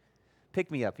afternoon. Pick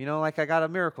me up. Like I got a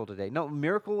miracle today. No,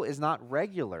 miracle is not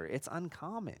regular. It's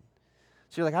uncommon.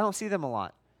 So you're like, I don't see them a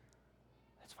lot.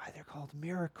 That's why they're called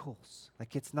miracles.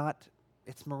 Like it's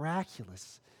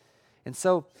miraculous. And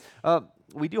so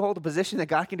we do hold a position that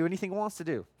God can do anything he wants to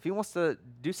do. If he wants to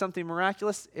do something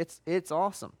miraculous, it's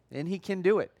awesome. And he can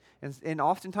do it. And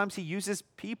oftentimes he uses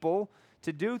people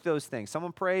to do those things.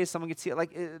 Someone prays, someone gets healed.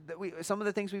 Like some of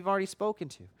the things we've already spoken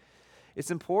to.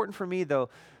 It's important for me, though,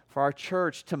 for our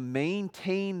church to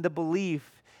maintain the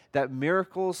belief that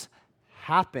miracles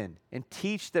happen and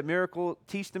teach the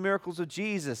miracles of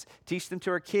Jesus, teach them to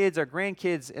our kids, our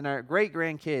grandkids, and our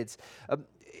great-grandkids.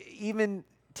 Even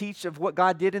teach of what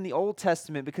God did in the Old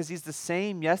Testament, because he's the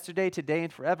same yesterday, today,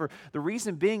 and forever. The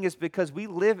reason being is because we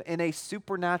live in a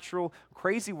supernatural,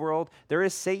 crazy world. There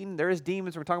is Satan, there is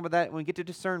demons. We're talking about that when we get to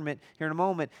discernment here in a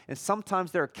moment. And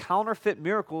sometimes there are counterfeit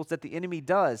miracles that the enemy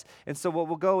does. And so what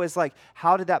we'll go is like,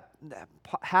 how did that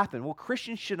happen? Well,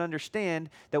 Christians should understand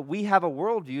that we have a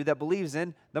worldview that believes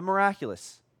in the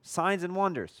miraculous, signs and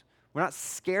wonders. We're not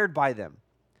scared by them.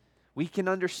 We can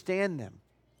understand them.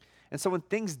 And so when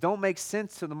things don't make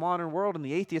sense to the modern world, and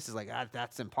the atheist is like,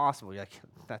 that's impossible. You're like,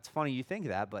 that's funny you think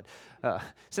that, but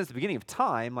since the beginning of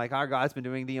time, like our God's been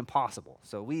doing the impossible.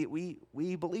 So we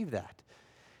believe that.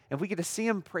 And if we get to see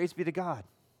him, praise be to God.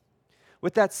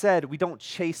 With that said, we don't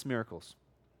chase miracles.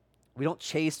 We don't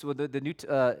chase in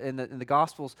the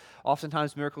Gospels.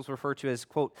 Oftentimes, miracles are referred to as,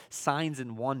 quote, signs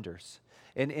and wonders.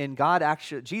 And God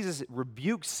actually, Jesus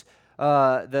rebukes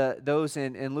those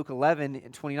in Luke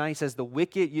 11:29. He says,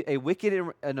 a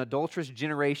wicked and adulterous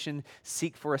generation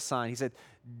seek for a sign. He said,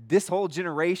 this whole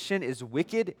generation is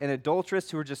wicked and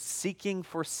adulterous who are just seeking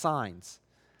for signs.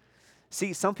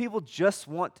 See, some people just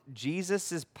want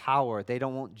Jesus' power. They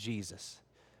don't want Jesus.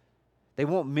 They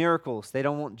want miracles. They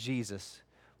don't want Jesus.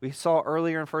 We saw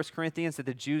earlier in 1 Corinthians that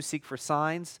the Jews seek for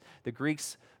signs, the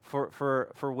Greeks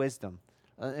for wisdom.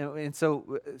 And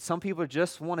so some people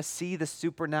just want to see the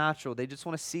supernatural. They just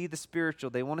want to see the spiritual.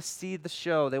 They want to see the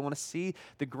show. They want to see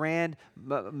the grand,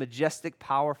 majestic,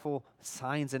 powerful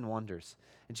signs and wonders.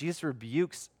 And Jesus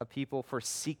rebukes a people for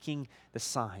seeking the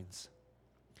signs.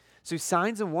 So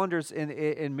signs and wonders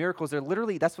and miracles, they're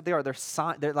literally, that's what they are.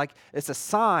 They're like, it's a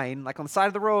sign, like on the side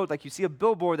of the road, like you see a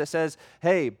billboard that says,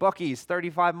 hey, Buc-ee's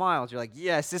 35 miles. You're like,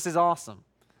 yes, this is awesome.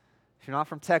 If you're not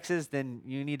from Texas, then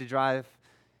you need to drive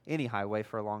any highway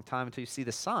for a long time until you see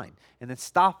the sign. And then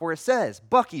stop where it says,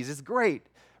 Buc-ee's is great,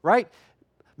 right?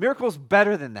 Miracles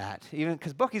better than that, even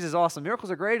because Buc-ee's is awesome.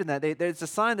 Miracles are greater than that. It's a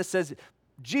sign that says,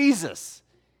 Jesus,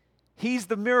 he's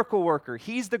the miracle worker.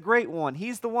 He's the great one.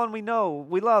 He's the one we know,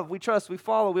 we love, we trust, we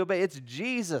follow, we obey. It's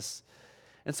Jesus.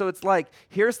 And so it's like,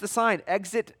 here's the sign,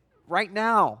 exit right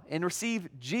now and receive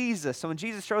Jesus. So when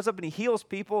Jesus shows up and he heals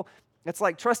people, it's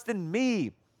like, trust in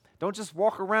me. Don't just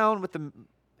walk around with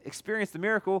experience the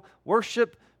miracle,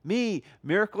 worship me.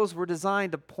 Miracles were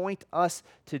designed to point us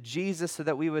to Jesus so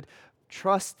that we would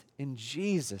trust in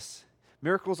Jesus.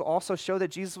 Miracles also show that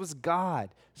Jesus was God.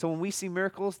 So when we see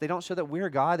miracles, they don't show that we're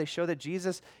God, they show that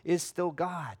Jesus is still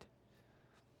God.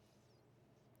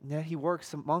 And that he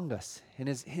works among us, and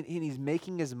he's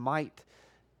making his might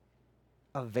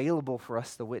available for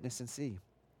us to witness and see.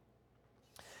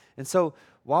 And so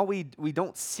while we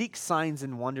don't seek signs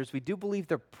and wonders, we do believe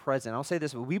they're present. I'll say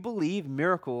this, we believe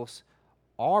miracles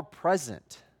are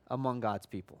present among God's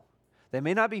people. They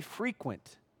may not be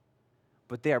frequent,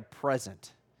 but they are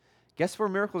present. Guess where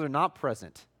miracles are not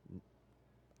present?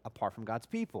 Apart from God's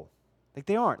people. Like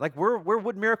they aren't. Like where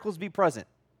would miracles be present?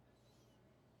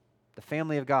 The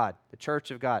family of God, the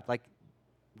church of God, like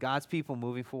God's people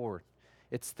moving forward.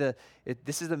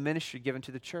 This is the ministry given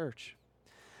to the church.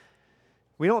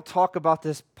 We don't talk about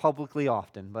this publicly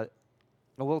often, but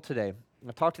I will today.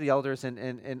 I've talked to the elders,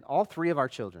 and all three of our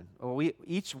children,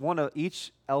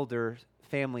 each elder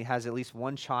family has at least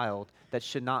one child that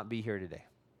should not be here today,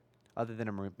 other than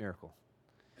a miracle.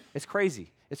 It's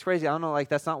crazy. It's crazy. I don't know,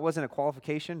 like wasn't a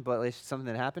qualification, but it's something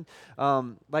that happened.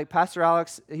 Like Pastor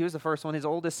Alex, he was the first one. His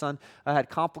oldest son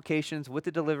had complications with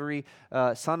the delivery.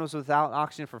 Son was without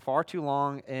oxygen for far too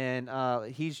long, and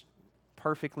he's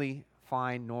perfectly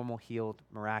fine, normal, healed,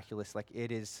 miraculous. Like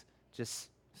it is just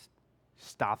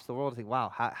stops the world. I think,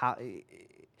 wow, how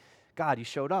God, you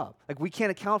showed up. Like we can't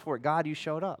account for it. God, you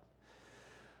showed up.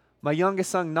 My youngest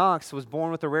son, Knox, was born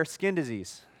with a rare skin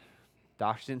disease.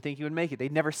 Doctors didn't think he would make it.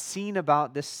 They'd never seen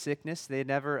about this sickness. They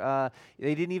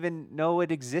didn't even know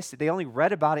it existed. They only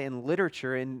read about it in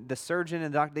literature, and the surgeon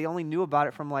and the doctor, they only knew about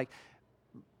it from like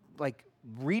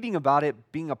reading about it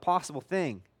being a possible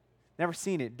thing. Never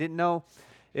seen it. Didn't know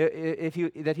that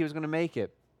he was going to make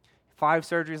it. 5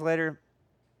 surgeries later,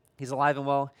 he's alive and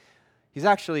well. He's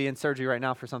actually in surgery right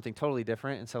now for something totally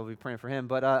different, and so we'll be praying for him.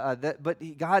 But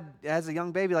God, as a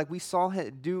young baby, like we saw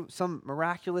him do some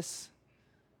miraculous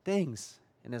things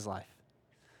in his life.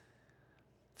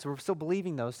 So we're still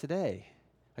believing those today.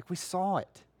 Like we saw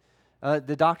it.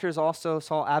 The doctors also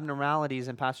saw abnormalities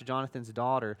in Pastor Jonathan's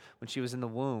daughter when she was in the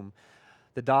womb.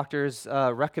 The doctors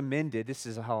recommended, this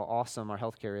is how awesome our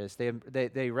healthcare is,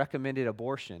 they recommended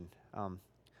abortion.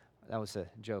 That was a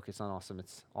joke. It's not awesome.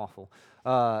 It's awful.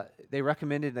 They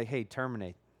recommended, hey,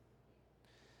 terminate.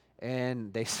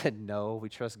 And they said, no, we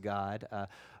trust God.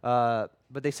 But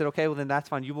they said, okay, well, then that's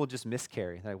fine. You will just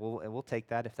miscarry. Like, we'll take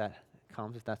that if that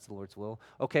comes, if that's the Lord's will.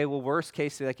 Okay, well, worst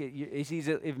case, like,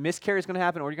 if miscarry is going to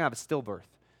happen, or you're going to have a stillbirth.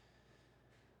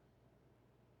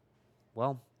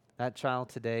 Well, that child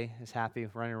today is happy,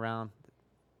 running around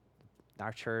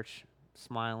our church,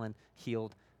 smiling,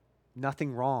 healed.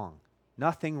 Nothing wrong.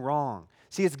 Nothing wrong.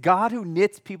 See, it's God who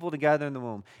knits people together in the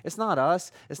womb. It's not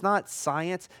us. It's not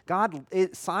science.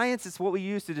 Science is what we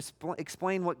use to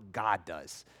explain what God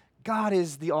does. God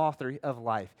is the author of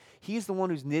life. He's the one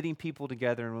who's knitting people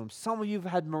together in the womb. Some of you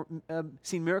have had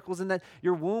seen miracles in that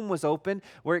your womb was open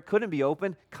where it couldn't be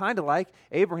open, kind of like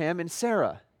Abraham and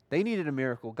Sarah. They needed a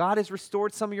miracle. God has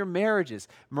restored some of your marriages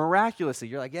miraculously.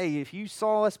 You're like, hey, if you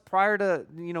saw us prior to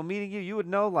meeting you, you would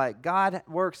know like God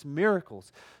works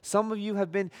miracles. Some of you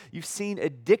you've seen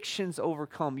addictions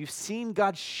overcome. You've seen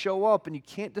God show up and you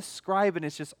can't describe it.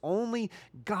 It's just only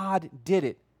God did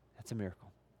it. That's a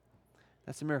miracle.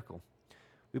 That's a miracle.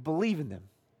 We believe in them.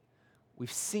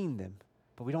 We've seen them,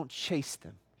 but we don't chase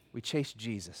them. We chase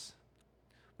Jesus.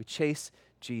 We chase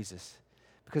Jesus.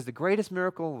 Because the greatest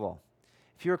miracle of all,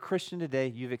 if you're a Christian today,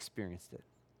 you've experienced it.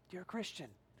 You're a Christian.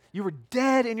 You were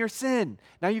dead in your sin.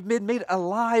 Now you've been made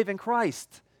alive in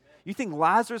Christ. You think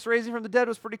Lazarus raising from the dead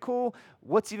was pretty cool?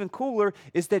 What's even cooler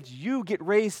is that you get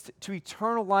raised to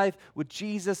eternal life with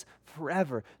Jesus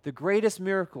forever. The greatest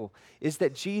miracle is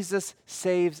that Jesus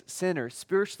saves sinners.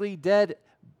 Spiritually dead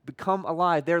become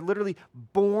alive. They're literally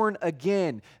born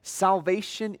again.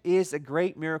 Salvation is a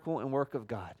great miracle and work of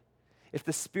God. If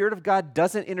the Spirit of God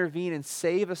doesn't intervene and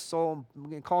save a soul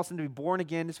and cause them to be born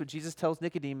again, that's what Jesus tells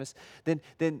Nicodemus, then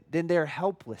they're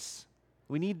helpless.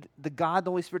 We need the God,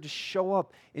 the Holy Spirit, to show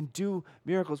up and do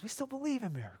miracles. We still believe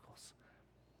in miracles.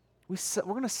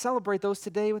 We're going to celebrate those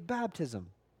today with baptism.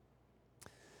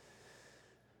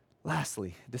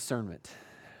 Lastly, discernment.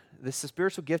 This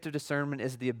spiritual gift of discernment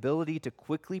is the ability to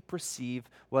quickly perceive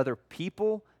whether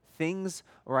people, things,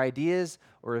 or ideas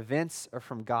or events are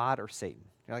from God or Satan.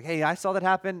 You're like, hey, I saw that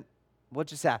happen. What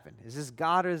just happened? Is this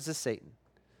God or is this Satan?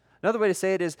 Another way to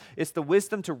say it is, it's the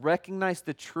wisdom to recognize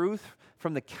the truth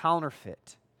from the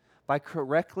counterfeit by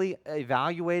correctly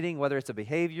evaluating whether it's a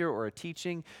behavior or a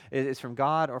teaching is from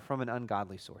God or from an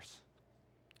ungodly source.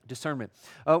 Discernment.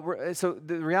 So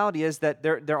the reality is that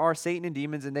there are Satan and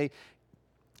demons, and they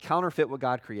counterfeit what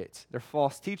God creates. They're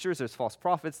false teachers, there's false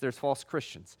prophets, there's false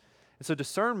Christians. And so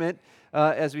discernment,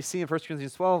 as we see in 1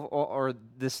 Corinthians 12, or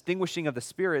distinguishing of the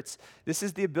spirits, this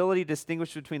is the ability to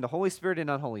distinguish between the Holy Spirit and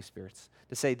unholy spirits.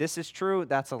 To say this is true,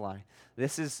 that's a lie.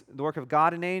 This is the work of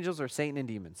God and angels or Satan and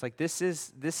demons. Like this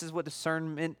is what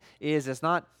discernment is. It's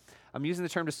not, I'm using the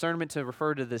term discernment to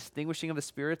refer to the distinguishing of the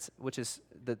spirits, which is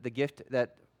the gift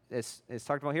that is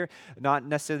talked about here, not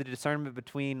necessarily the discernment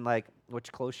between like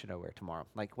which clothes should I wear tomorrow.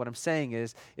 Like what I'm saying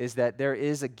is that there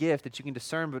is a gift that you can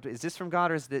discern, but is this from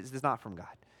God or is this not from God?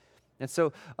 And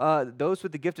so those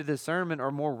with the gift of discernment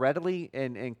are more readily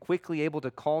and quickly able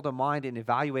to call to mind and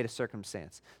evaluate a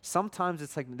circumstance. Sometimes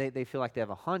it's like they feel like they have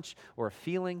a hunch or a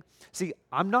feeling. See,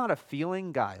 I'm not a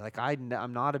feeling guy. Like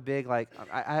I'm not a big, like,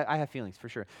 I have feelings for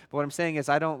sure. But what I'm saying is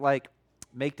I don't like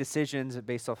make decisions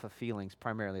based off of feelings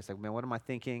primarily. It's like, man, what am I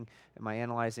thinking? Am I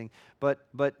analyzing? But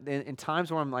in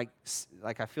times where I'm like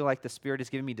I feel like the Spirit is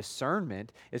giving me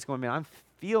discernment, it's going, man, I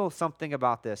feel something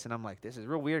about this. And I'm like, this is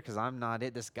real weird because I'm not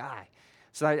this guy.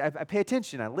 So I pay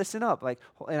attention. I listen up, like,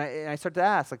 and I start to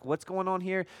ask, like, what's going on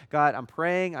here? God, I'm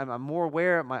praying. I'm more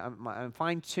aware. I'm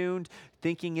fine-tuned,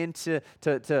 thinking into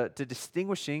to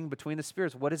distinguishing between the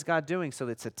spirits. What is God doing? So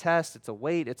it's a test. It's a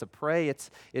wait. It's a pray.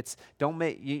 It's don't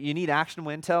make. You need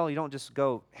actionable intel. You don't just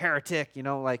go heretic.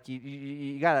 Like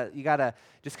you gotta.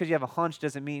 Just because you have a hunch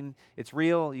doesn't mean it's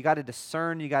real. You got to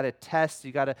discern. You got to test.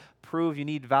 You got to prove. You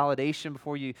need validation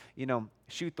before you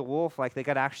shoot the wolf. Like they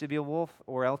got to actually be a wolf,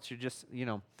 or else you're just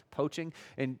poaching.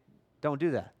 And don't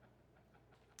do that.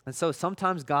 And so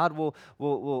sometimes God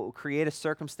will create a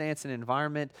circumstance and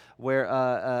environment where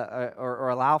or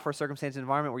allow for a circumstance and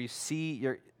environment where you see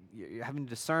you're having to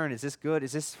discern, is this good?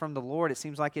 Is this from the Lord? It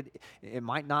seems like it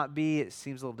might not be. It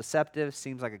seems a little deceptive.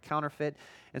 Seems like a counterfeit.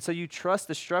 And so you trust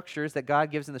the structures that God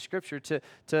gives in the Scripture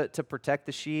to protect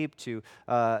the sheep, to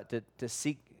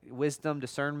seek wisdom,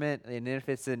 discernment. And if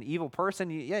it's an evil person,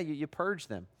 you purge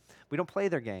them. We don't play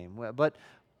their game. But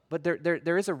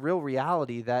there is a real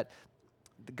reality that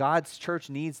God's church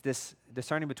needs this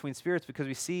discerning between spirits, because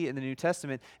we see in the New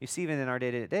Testament, you see even in our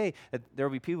day-to-day, that there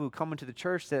will be people who come into the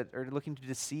church that are looking to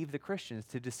deceive the Christians,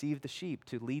 to deceive the sheep,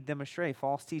 to lead them astray,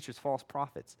 false teachers, false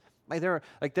prophets.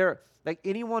 Like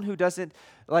anyone who doesn't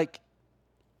like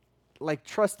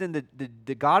trust in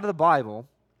the God of the Bible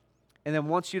and then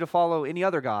wants you to follow any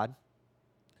other god,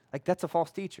 like that's a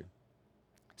false teacher.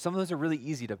 Some of those are really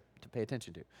easy to pay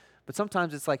attention to. But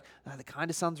sometimes it's like, that kind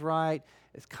of sounds right.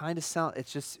 It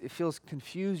feels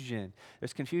confusion.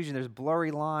 There's confusion. There's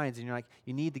blurry lines. And you're like,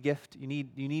 you need the gift. You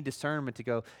need discernment to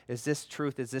go, is this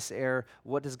truth? Is this error?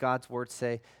 What does God's word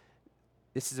say?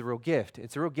 This is a real gift.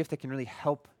 It's a real gift that can really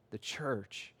help the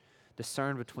church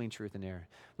discern between truth and error.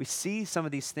 We see some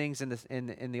of these things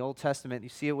in the Old Testament. You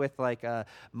see it with like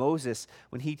Moses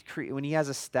when he has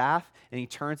a staff and he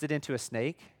turns it into a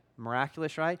snake.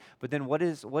 Miraculous, right? But then what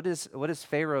is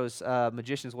Pharaoh's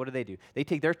magicians? What do? They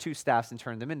take their two staffs and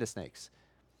turn them into snakes.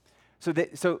 So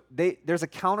there's a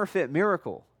counterfeit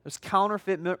miracle. There's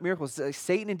counterfeit miracles.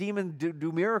 Satan and demons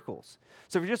do miracles.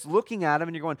 So if you're just looking at them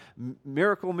and you're going,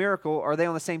 miracle, miracle, are they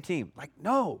on the same team? Like,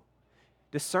 no.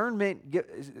 Discernment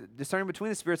between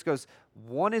the spirits goes,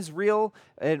 one is real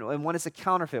and one is a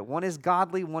counterfeit. One is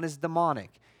godly, one is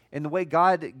demonic. And the way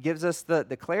God gives us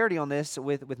the clarity on this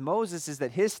with Moses is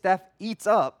that his staff eats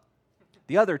up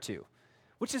the other two,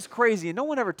 which is crazy. And no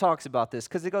one ever talks about this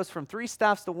because it goes from 3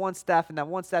 staffs to 1 staff, and that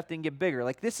 1 staff didn't get bigger.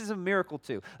 Like, this is a miracle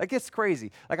too. Like, it's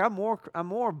crazy. Like, I'm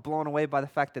more blown away by the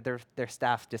fact that their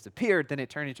staff disappeared than it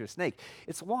turned into a snake.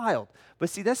 It's wild. But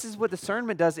see, this is what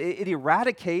discernment does. It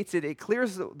eradicates it. It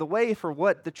clears the way for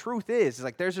what the truth is. It's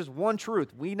like there's just one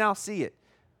truth. We now see it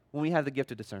when we have the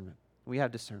gift of discernment. We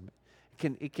have discernment.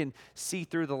 It can see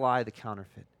through the lie, the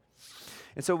counterfeit.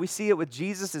 And so we see it with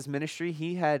Jesus' ministry.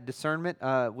 He had discernment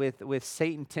with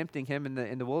Satan tempting him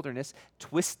in the wilderness,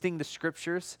 twisting the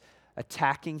scriptures,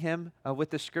 attacking him with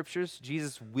the scriptures,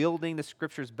 Jesus wielding the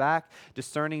scriptures back,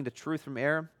 discerning the truth from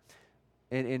error,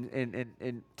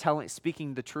 and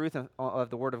speaking the truth of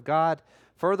the word of God.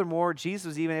 Furthermore, Jesus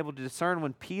was even able to discern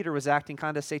when Peter was acting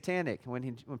kind of satanic.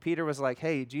 When Peter was like,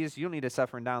 hey, Jesus, you don't need to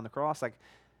suffer and die on the cross. Like,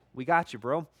 we got you,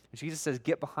 bro. And Jesus says,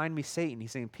 get behind me, Satan.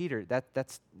 He's saying, Peter,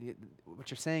 that's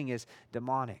what you're saying is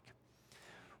demonic.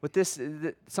 With this,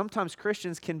 sometimes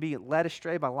Christians can be led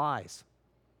astray by lies.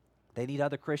 They need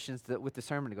other Christians with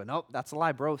discernment to go, nope, that's a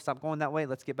lie, bro. Stop going that way.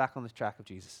 Let's get back on the track of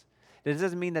Jesus. It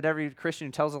doesn't mean that every Christian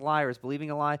who tells a lie or is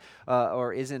believing a lie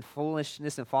or is in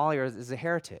foolishness and folly or is a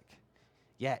heretic.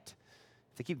 Yet.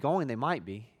 If they keep going, they might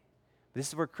be. But this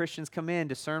is where Christians come in,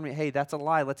 discernment, hey, that's a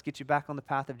lie. Let's get you back on the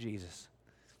path of Jesus.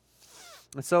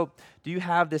 And so, do you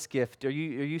have this gift? Are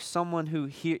you someone who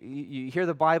you hear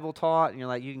the Bible taught, and you're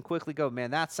like, you can quickly go,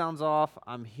 man, that sounds off.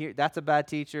 I'm here. That's a bad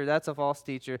teacher. That's a false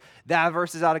teacher. That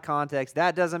verse is out of context.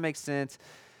 That doesn't make sense.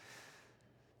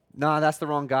 Nah, that's the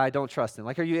wrong guy. Don't trust him.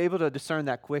 Like, are you able to discern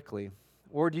that quickly,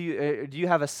 or do you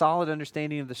have a solid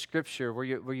understanding of the Scripture where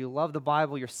you love the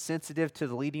Bible? You're sensitive to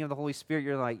the leading of the Holy Spirit.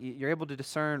 You're able to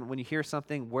discern when you hear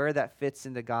something where that fits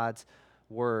into God's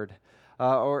Word.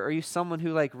 Or are you someone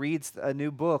who reads a new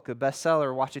book, a bestseller,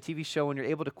 or watch a TV show, and you're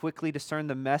able to quickly discern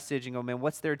the message and go, man,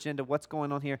 what's their agenda? What's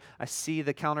going on here? I see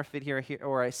the counterfeit here,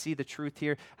 or I see the truth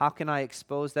here. How can I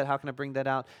expose that? How can I bring that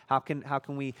out? How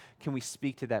can we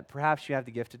speak to that? Perhaps you have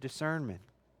the gift of discernment.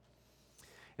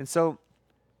 And so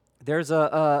there's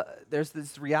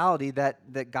this reality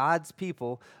that God's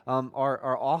people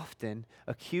are often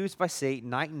accused by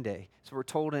Satan night and day. So we're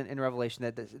told in Revelation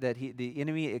that the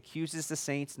enemy accuses the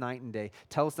saints night and day,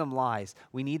 tells them lies.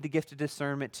 We need the gift of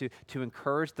discernment to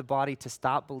encourage the body to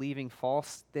stop believing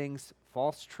false things,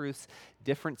 false truths,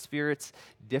 different spirits,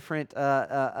 different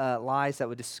lies that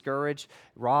would discourage,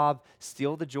 rob,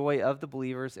 steal the joy of the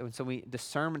believers. And so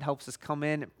discernment helps us come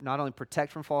in, not only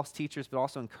protect from false teachers, but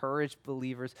also encourage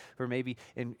believers who are maybe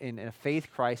in a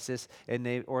faith crisis and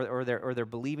they're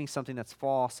believing something that's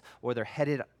false, or they're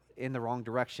headed in the wrong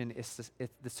direction.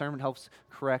 Discernment helps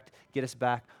correct, get us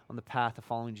back on the path of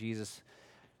following Jesus.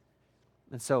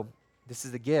 And so this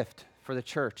is the gift for the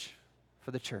church,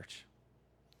 to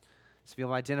be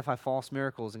able to identify false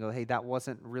miracles and go, hey, that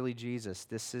wasn't really Jesus.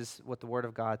 This is what the Word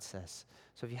of God says.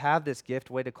 So if you have this gift,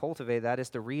 a way to cultivate that is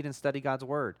to read and study God's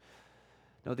Word.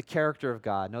 Know the character of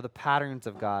God. Know the patterns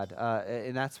of God.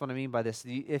 And that's what I mean by this.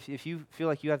 If you feel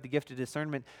like you have the gift of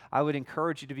discernment, I would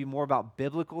encourage you to be more about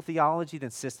biblical theology than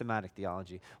systematic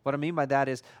theology. What I mean by that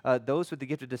is those with the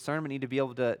gift of discernment need to be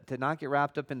able to not get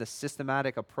wrapped up in the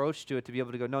systematic approach to it, to be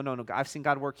able to go, no, I've seen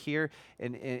God work here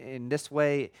in this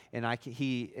way, and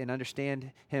and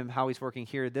understand Him, how He's working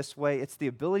here this way. It's the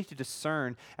ability to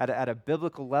discern at a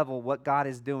biblical level what God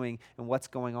is doing and what's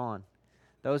going on.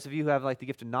 Those of you who have the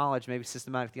gift of knowledge, maybe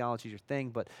systematic theology is your thing,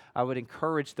 but I would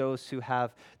encourage those who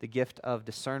have the gift of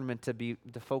discernment to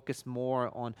focus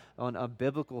more on a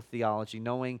biblical theology,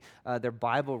 knowing their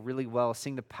Bible really well,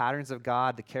 seeing the patterns of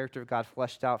God, the character of God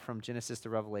fleshed out from Genesis to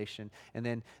Revelation, and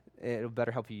then it'll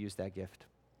better help you use that gift.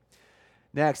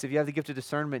 Next, if you have the gift of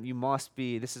discernment,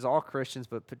 this is all Christians,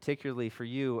 but particularly for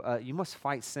you, you must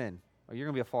fight sin, or you're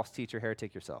going to be a false teacher,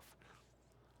 heretic yourself.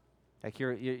 Like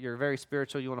you're very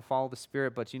spiritual, you want to follow the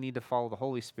Spirit, but you need to follow the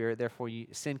Holy Spirit. Therefore,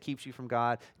 sin keeps you from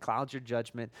God, clouds your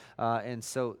judgment. And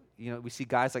so, we see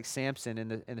guys like Samson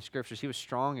in the scriptures. He was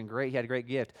strong and great. He had a great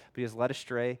gift, but he was led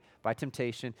astray by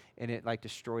temptation, and it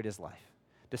destroyed his life.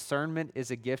 Discernment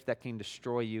is a gift that can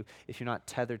destroy you if you're not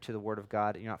tethered to the Word of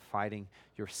God and you're not fighting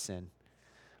your sin.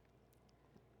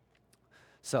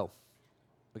 So,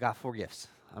 we got 4 gifts.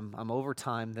 I'm over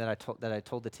time that I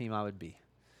told the team I would be.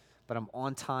 But I'm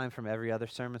on time from every other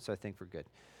sermon, so I think we're good.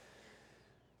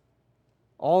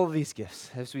 All of these gifts,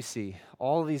 as we see,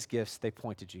 all of these gifts, they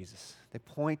point to Jesus. They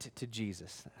point to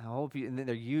Jesus. I hope and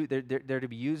they're to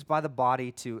be used by the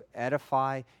body to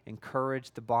edify,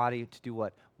 encourage the body to do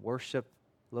what? Worship,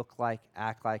 look like,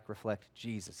 act like, reflect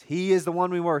Jesus. He is the one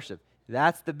we worship.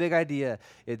 That's the big idea.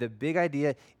 The big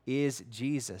idea is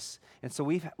Jesus. And so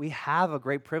we have a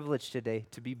great privilege today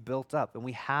to be built up, and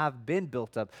we have been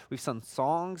built up. We've sung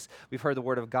songs. We've heard the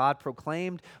Word of God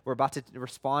proclaimed. We're about to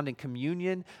respond in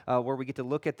communion, where we get to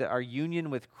look at our union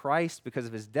with Christ because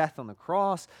of His death on the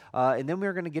cross. And then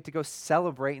we're going to get to go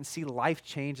celebrate and see life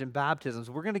change in baptisms.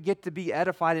 We're going to get to be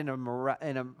edified in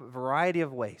a variety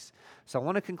of ways. So I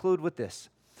want to conclude with this.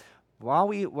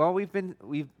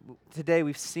 Today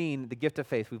we've seen the gift of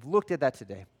faith. We've looked at that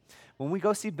today. When we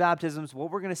go see baptisms,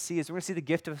 what we're going to see is we're going to see the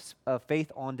gift of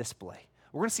faith on display.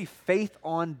 We're going to see faith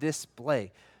on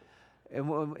display.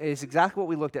 And it's exactly what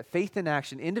we looked at, faith in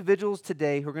action. Individuals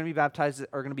today who are going to be baptized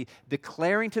are going to be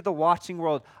declaring to the watching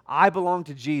world, I belong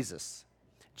to Jesus.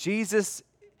 Jesus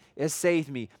has saved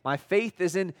me. My faith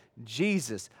is in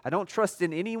Jesus. I don't trust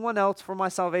in anyone else for my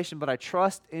salvation, but I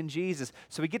trust in Jesus.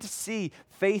 So we get to see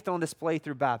faith on display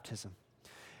through baptism.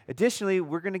 Additionally,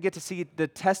 we're going to get to see the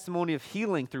testimony of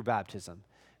healing through baptism.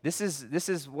 This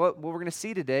is what we're going to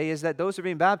see today, is that those who are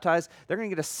being baptized, they're going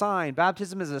to get a sign.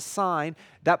 Baptism is a sign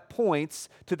that points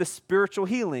to the spiritual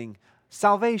healing,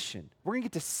 salvation. We're going to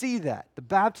get to see that. The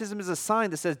baptism is a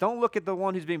sign that says, don't look at the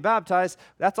one who's being baptized.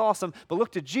 That's awesome. But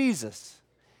look to Jesus.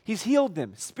 He's healed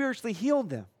them, spiritually healed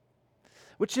them,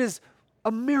 which is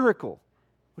a miracle,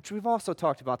 which we've also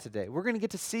talked about today. We're going to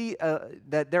get to see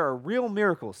that there are real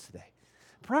miracles today.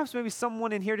 Perhaps maybe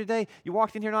someone in here today, you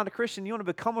walked in here not a Christian, you want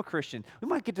to become a Christian. We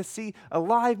might get to see a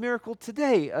live miracle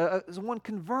today, as one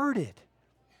converted.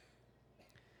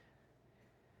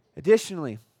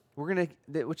 Additionally,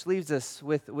 which leaves us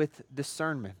with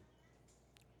discernment.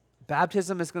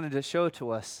 Baptism is going to show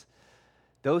to us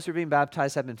those who are being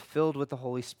baptized have been filled with the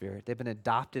Holy Spirit. They've been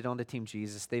adopted onto Team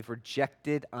Jesus. They've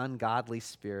rejected ungodly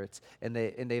spirits, and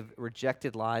they've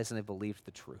rejected lies, and they've believed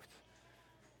the truth.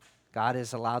 God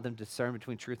has allowed them to discern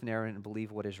between truth and error and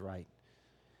believe what is right.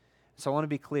 So I want to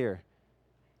be clear.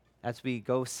 As we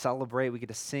go celebrate, we get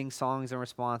to sing songs in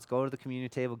response, go to the communion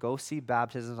table, go see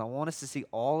baptisms. I want us to see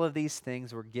all of these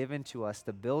things were given to us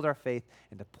to build our faith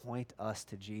and to point us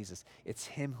to Jesus. It's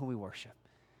Him who we worship.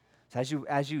 So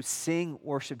as you sing,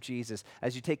 worship Jesus.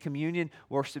 As you take communion,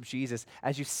 worship Jesus.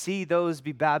 As you see those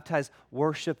be baptized,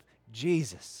 worship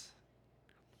Jesus.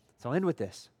 So I'll end with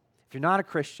this. If you're not a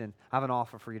Christian, I have an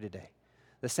offer for you today.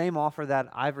 The same offer that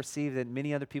I've received, that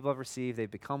many other people have received, they've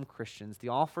become Christians. The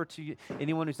offer to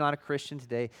anyone who's not a Christian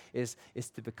today is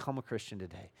to become a Christian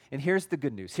today. And here's the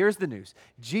good news. Here's the news.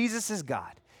 Jesus is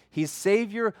God. He's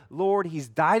Savior, Lord. He's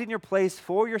died in your place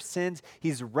for your sins.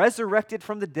 He's resurrected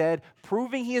from the dead,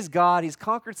 proving He is God. He's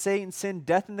conquered Satan, sin,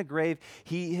 death, and the grave.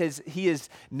 He has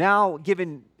now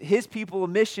given His people a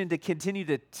mission to continue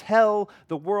to tell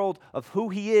the world of who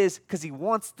He is, because He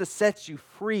wants to set you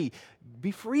free.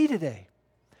 Be free today.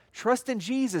 Trust in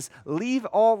Jesus. Leave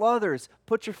all others.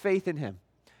 Put your faith in Him.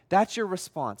 That's your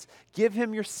response. Give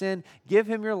Him your sin. Give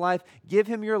Him your life. Give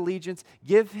Him your allegiance.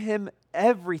 Give Him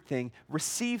everything.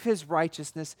 Receive His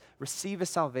righteousness. Receive His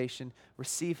salvation.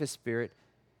 Receive His Spirit,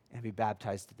 and be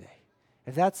baptized today.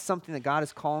 If that's something that God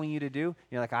is calling you to do,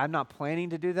 you're like, I'm not planning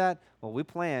to do that. Well, we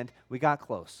planned. We got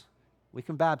close. We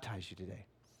can baptize you today.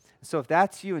 So if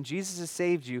that's you and Jesus has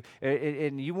saved you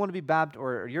and you want to be baptized,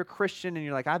 or you're a Christian and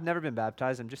you're like, I've never been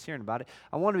baptized, I'm just hearing about it,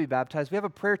 I want to be baptized, we have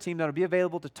a prayer team that will be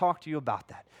available to talk to you about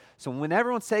that. So when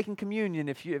everyone's taking communion,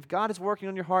 if God is working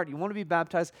on your heart, you want to be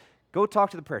baptized, go talk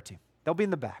to the prayer team. They'll be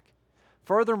in the back.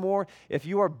 Furthermore, if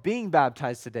you are being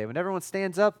baptized today, when everyone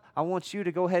stands up, I want you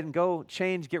to go ahead and go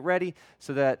change, get ready,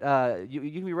 so that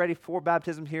you can be ready for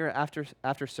baptism here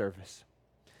after service.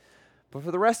 But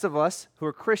for the rest of us who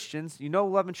are Christians, you know,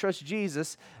 love, and trust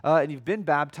Jesus, and you've been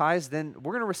baptized, then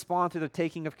we're going to respond to the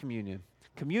taking of communion.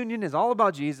 Communion is all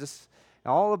about Jesus.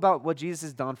 all about what Jesus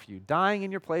has done for you, dying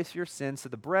in your place for your sins. So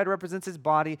the bread represents his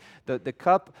body, the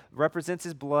cup represents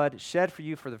his blood shed for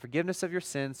you for the forgiveness of your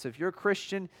sins. So if you're a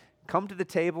Christian, come to the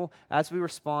table as we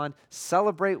respond,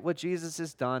 celebrate what Jesus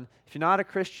has done. If you're not a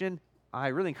Christian, I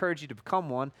really encourage you to become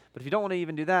one, but if you don't want to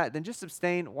even do that, then just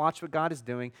abstain, watch what God is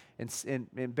doing,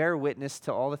 and bear witness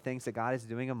to all the things that God is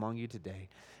doing among you today.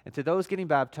 And to those getting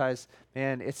baptized,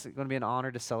 man, it's going to be an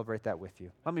honor to celebrate that with you.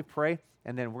 Let me pray,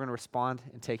 and then we're going to respond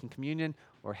in taking communion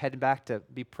or heading back to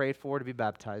be prayed for, to be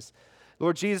baptized.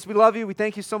 Lord Jesus, we love you. We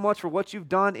thank you so much for what you've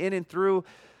done in and through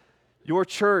your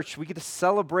church. We get to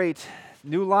celebrate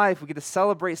new life. We get to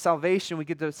celebrate salvation. We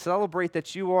get to celebrate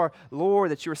that you are Lord,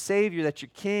 that you're Savior, that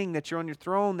you're King, that you're on your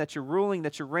throne, that you're ruling,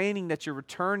 that you're reigning, that you're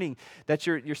returning, that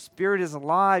your Spirit is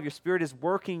alive, your Spirit is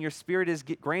working, your Spirit is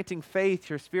granting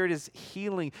faith, your Spirit is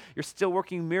healing, you're still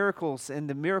working miracles and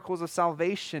the miracles of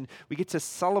salvation. We get to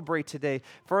celebrate today.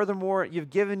 Furthermore, you've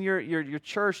given your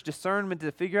church discernment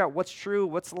to figure out what's true,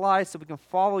 what's lies, so we can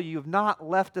follow you. You've not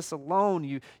left us alone.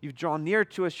 You've drawn near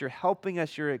to us. You're helping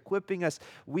us. You're equipping us.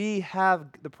 We have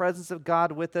the presence of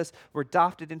God with us. We're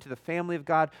adopted into the family of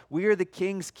God. We are the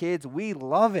King's kids. We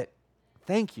love it.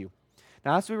 Thank you.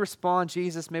 Now, as we respond,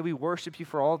 Jesus, may we worship you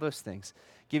for all those things,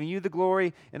 giving you the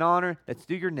glory and honor that's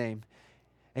due your name.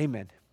 Amen.